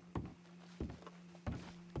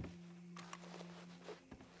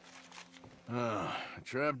 A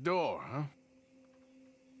trap door, huh?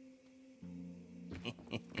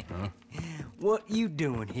 What you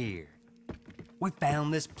doing here? We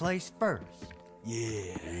found this place first.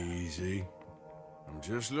 Yeah. Easy. I'm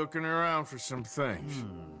just looking around for some things.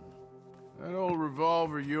 That old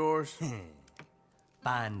revolver yours?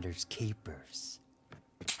 Finders keepers.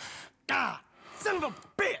 Ah! Son of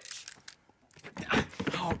a bitch!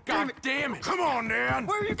 Oh, God damn it! Come on, Dan!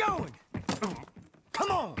 Where are you going?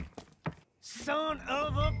 Come on! Son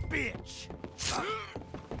of a bitch!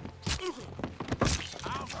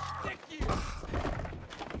 I'll stick you!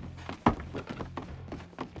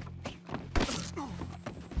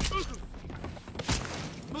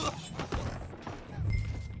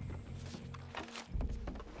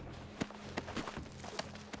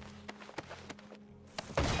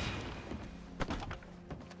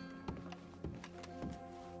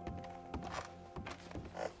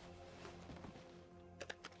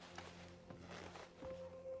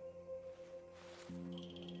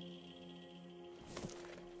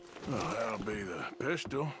 Well, that'll be the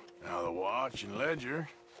pistol. Now the watch and ledger.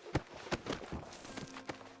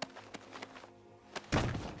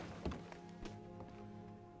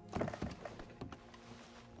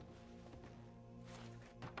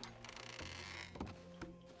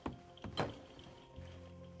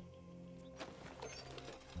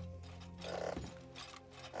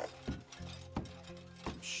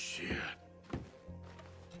 Shit.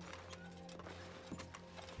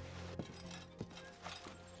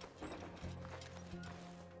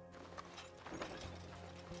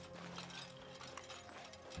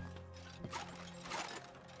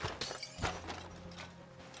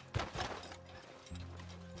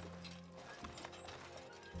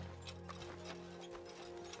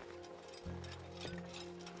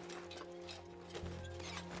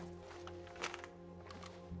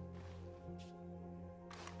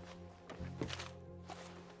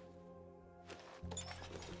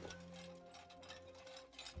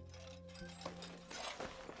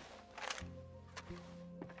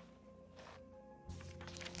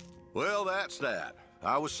 Well, that's that.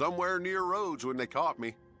 I was somewhere near Rhodes when they caught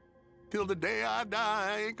me. Till the day I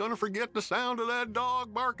die, I ain't gonna forget the sound of that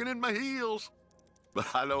dog barking in my heels. But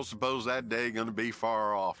I don't suppose that day ain't gonna be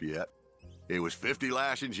far off yet. It was 50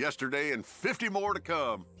 lashings yesterday and 50 more to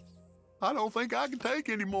come. I don't think I can take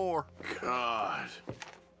any more. God.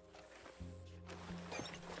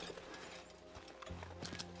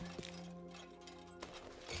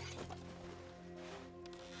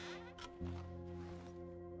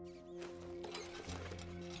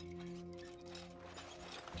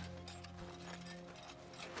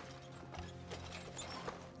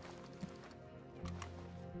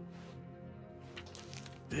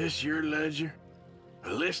 This your ledger? A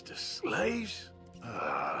list of slaves?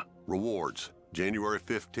 Rewards. January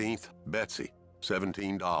 15th, Betsy,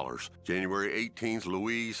 $17. January 18th,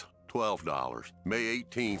 Louise, $12. May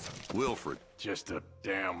 18th, Wilfred. Just a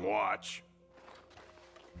damn watch.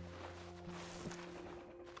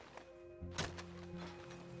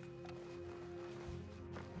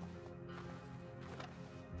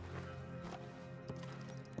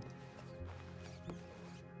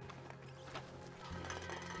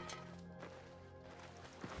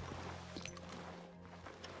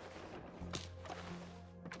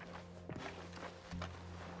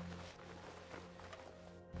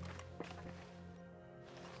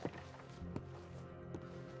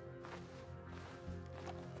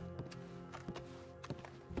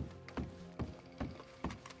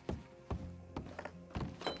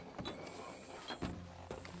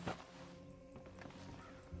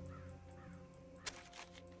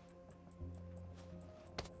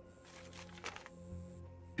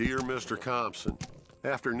 Dear Mr. Compson,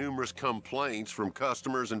 after numerous complaints from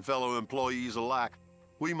customers and fellow employees alike,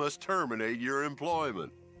 we must terminate your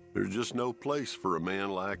employment. There's just no place for a man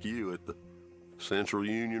like you at the Central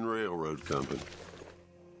Union Railroad Company.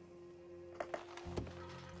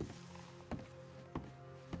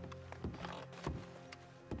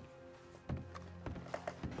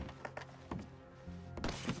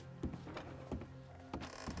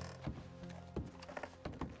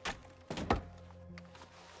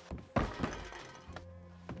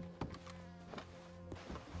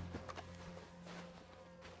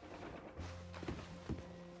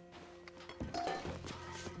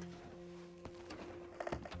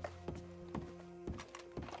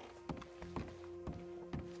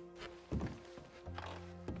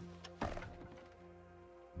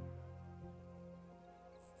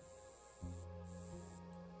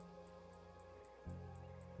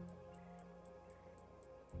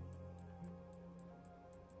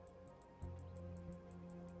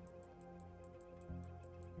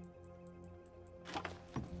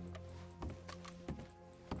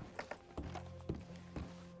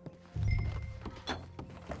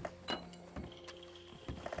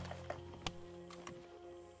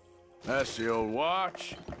 That's the old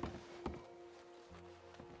watch.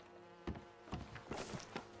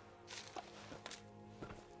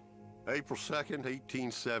 April 2nd,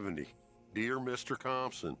 1870. Dear Mr.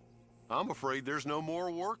 Compson, I'm afraid there's no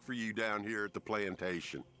more work for you down here at the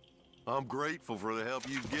plantation. I'm grateful for the help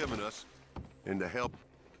you've given us and the help...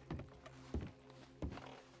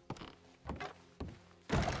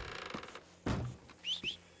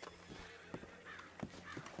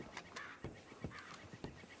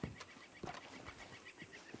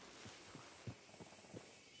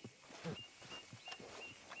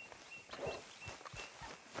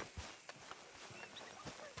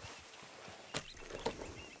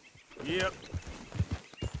 Yep.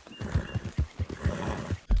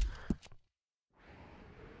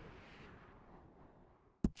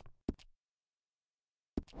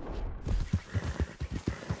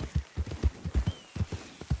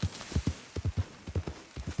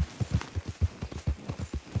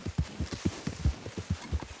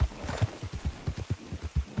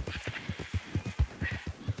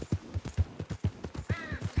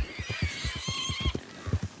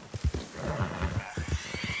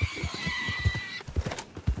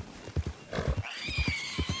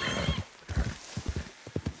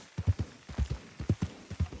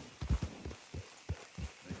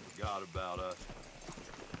 Forgot about us.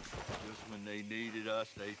 Just when they needed us,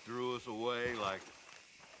 they threw us away like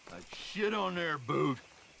shit on their boot.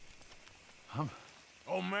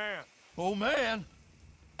 Oh, man. Oh, man!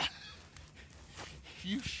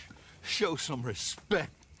 You show some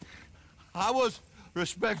respect. I was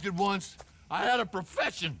respected once. I had a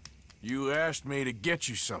profession. You asked me to get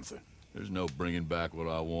you something. There's no bringing back what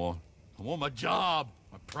I want. I want my job,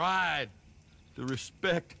 my pride, the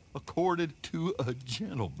respect accorded to a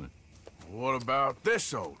gentleman. What about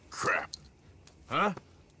this old crap? Huh?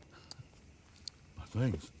 My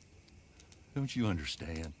things. Don't you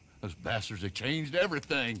understand? Those bastards, they changed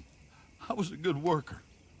everything. I was a good worker.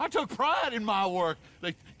 I took pride in my work.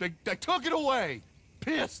 They took it away.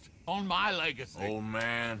 Pissed on my legacy. Old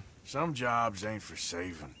man, some jobs ain't for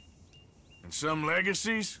saving. And some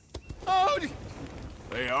legacies, Oh,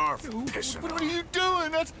 they are for pissing what on. are you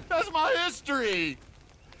doing? That's my history.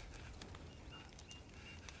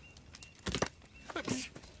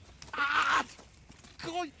 Ah!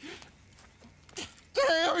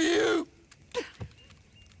 Damn you!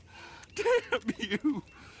 Damn you!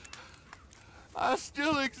 I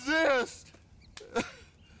still exist!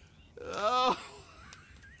 Oh!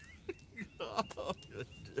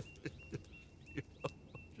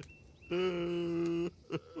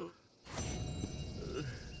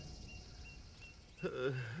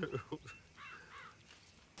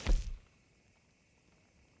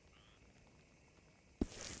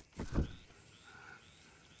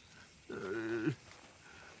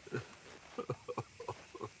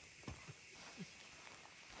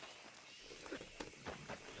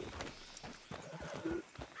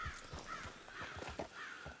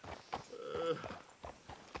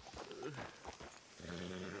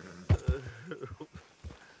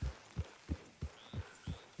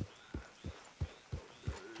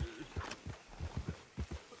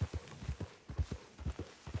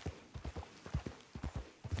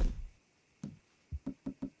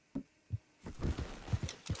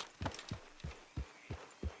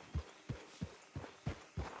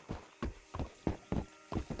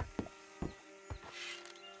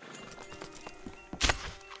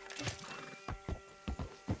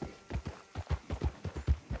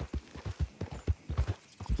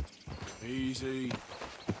 Easy.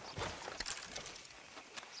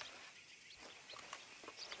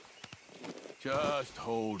 Just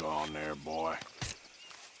hold on there, boy.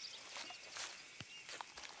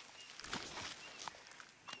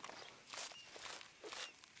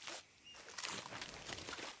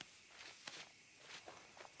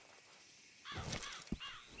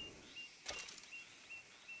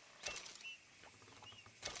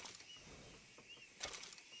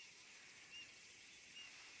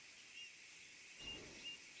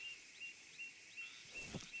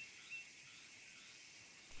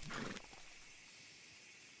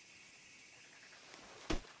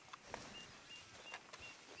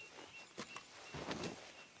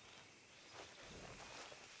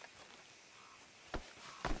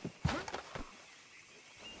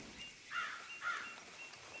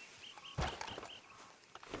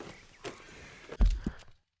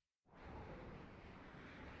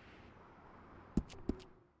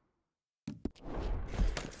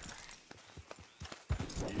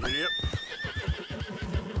 Yep.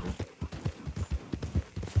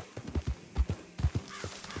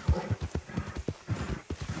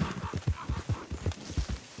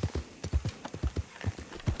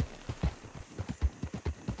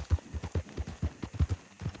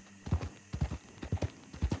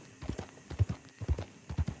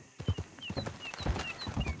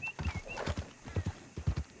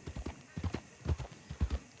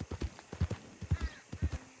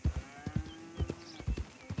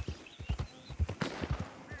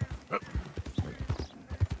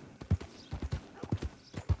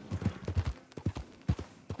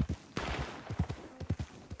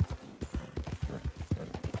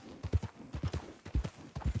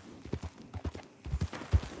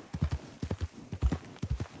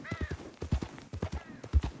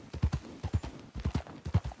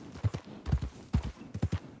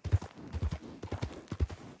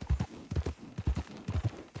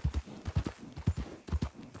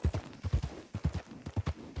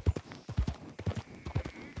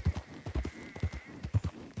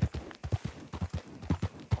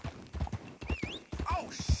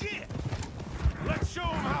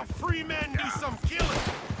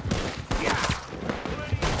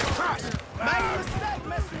 Made a mistake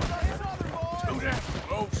messing with us southern boys. Do that,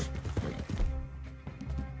 folks.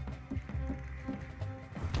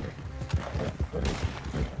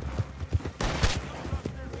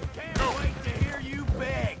 Can't wait to hear you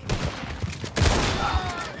beg.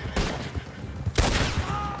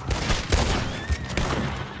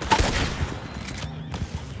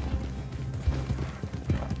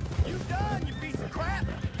 You done, you piece of crap.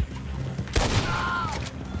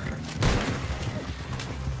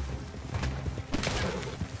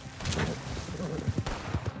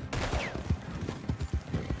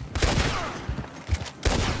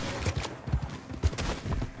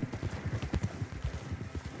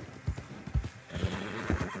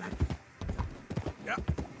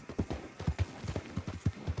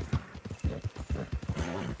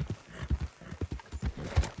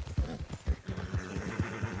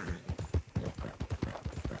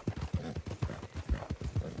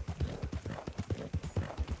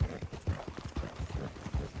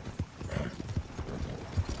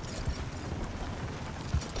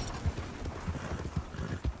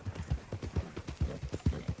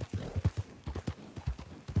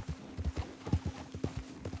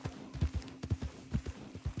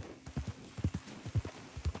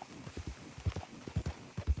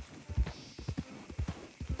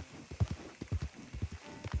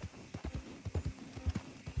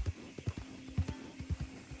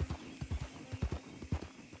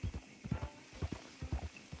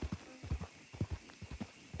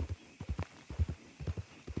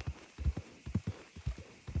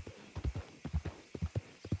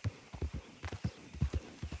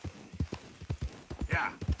 Yeah.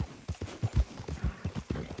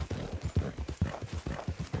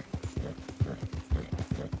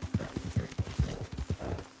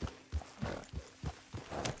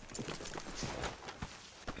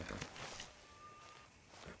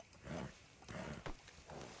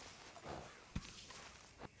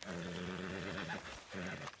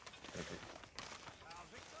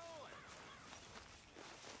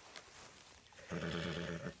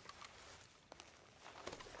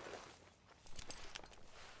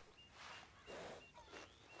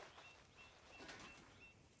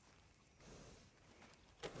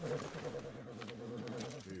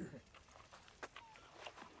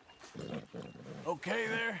 Okay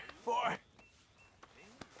there, boy?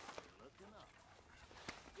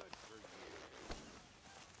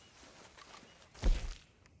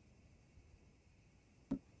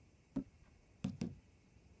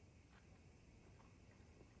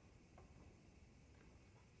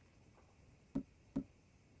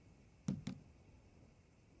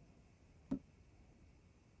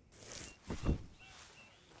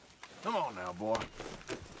 Come on now, boy.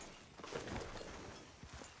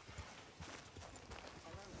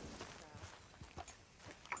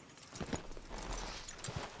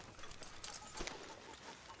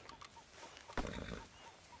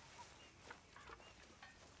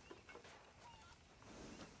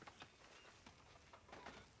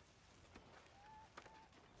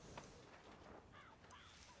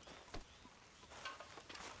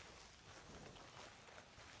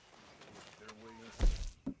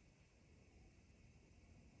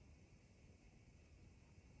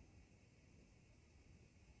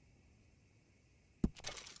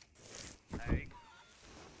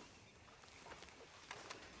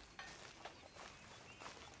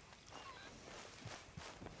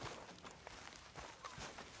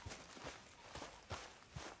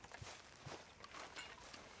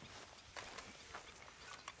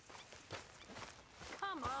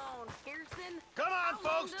 Come on, Pearson. Come on, How long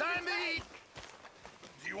folks, does time it to take? eat.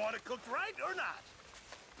 Do you want it cooked right or not?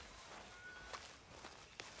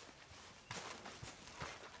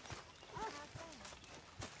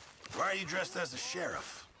 Why are you dressed as a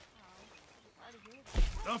sheriff?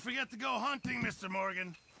 Don't forget to go hunting, Mr.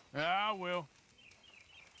 Morgan. Yeah, I will.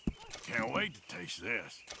 Can't wait to taste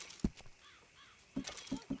this.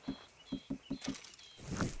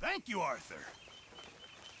 Thank you, Arthur.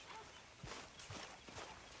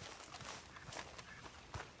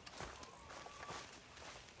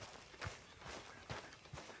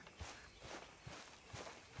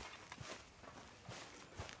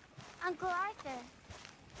 Uncle Arthur.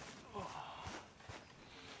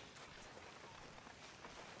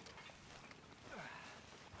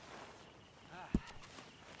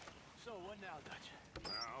 So what now, Dutch?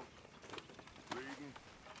 Now, reading,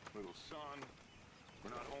 little sun. We're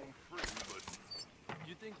not home free, but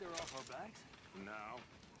You think they're off our backs? now,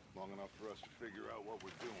 long enough for us to figure out what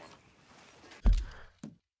we're doing.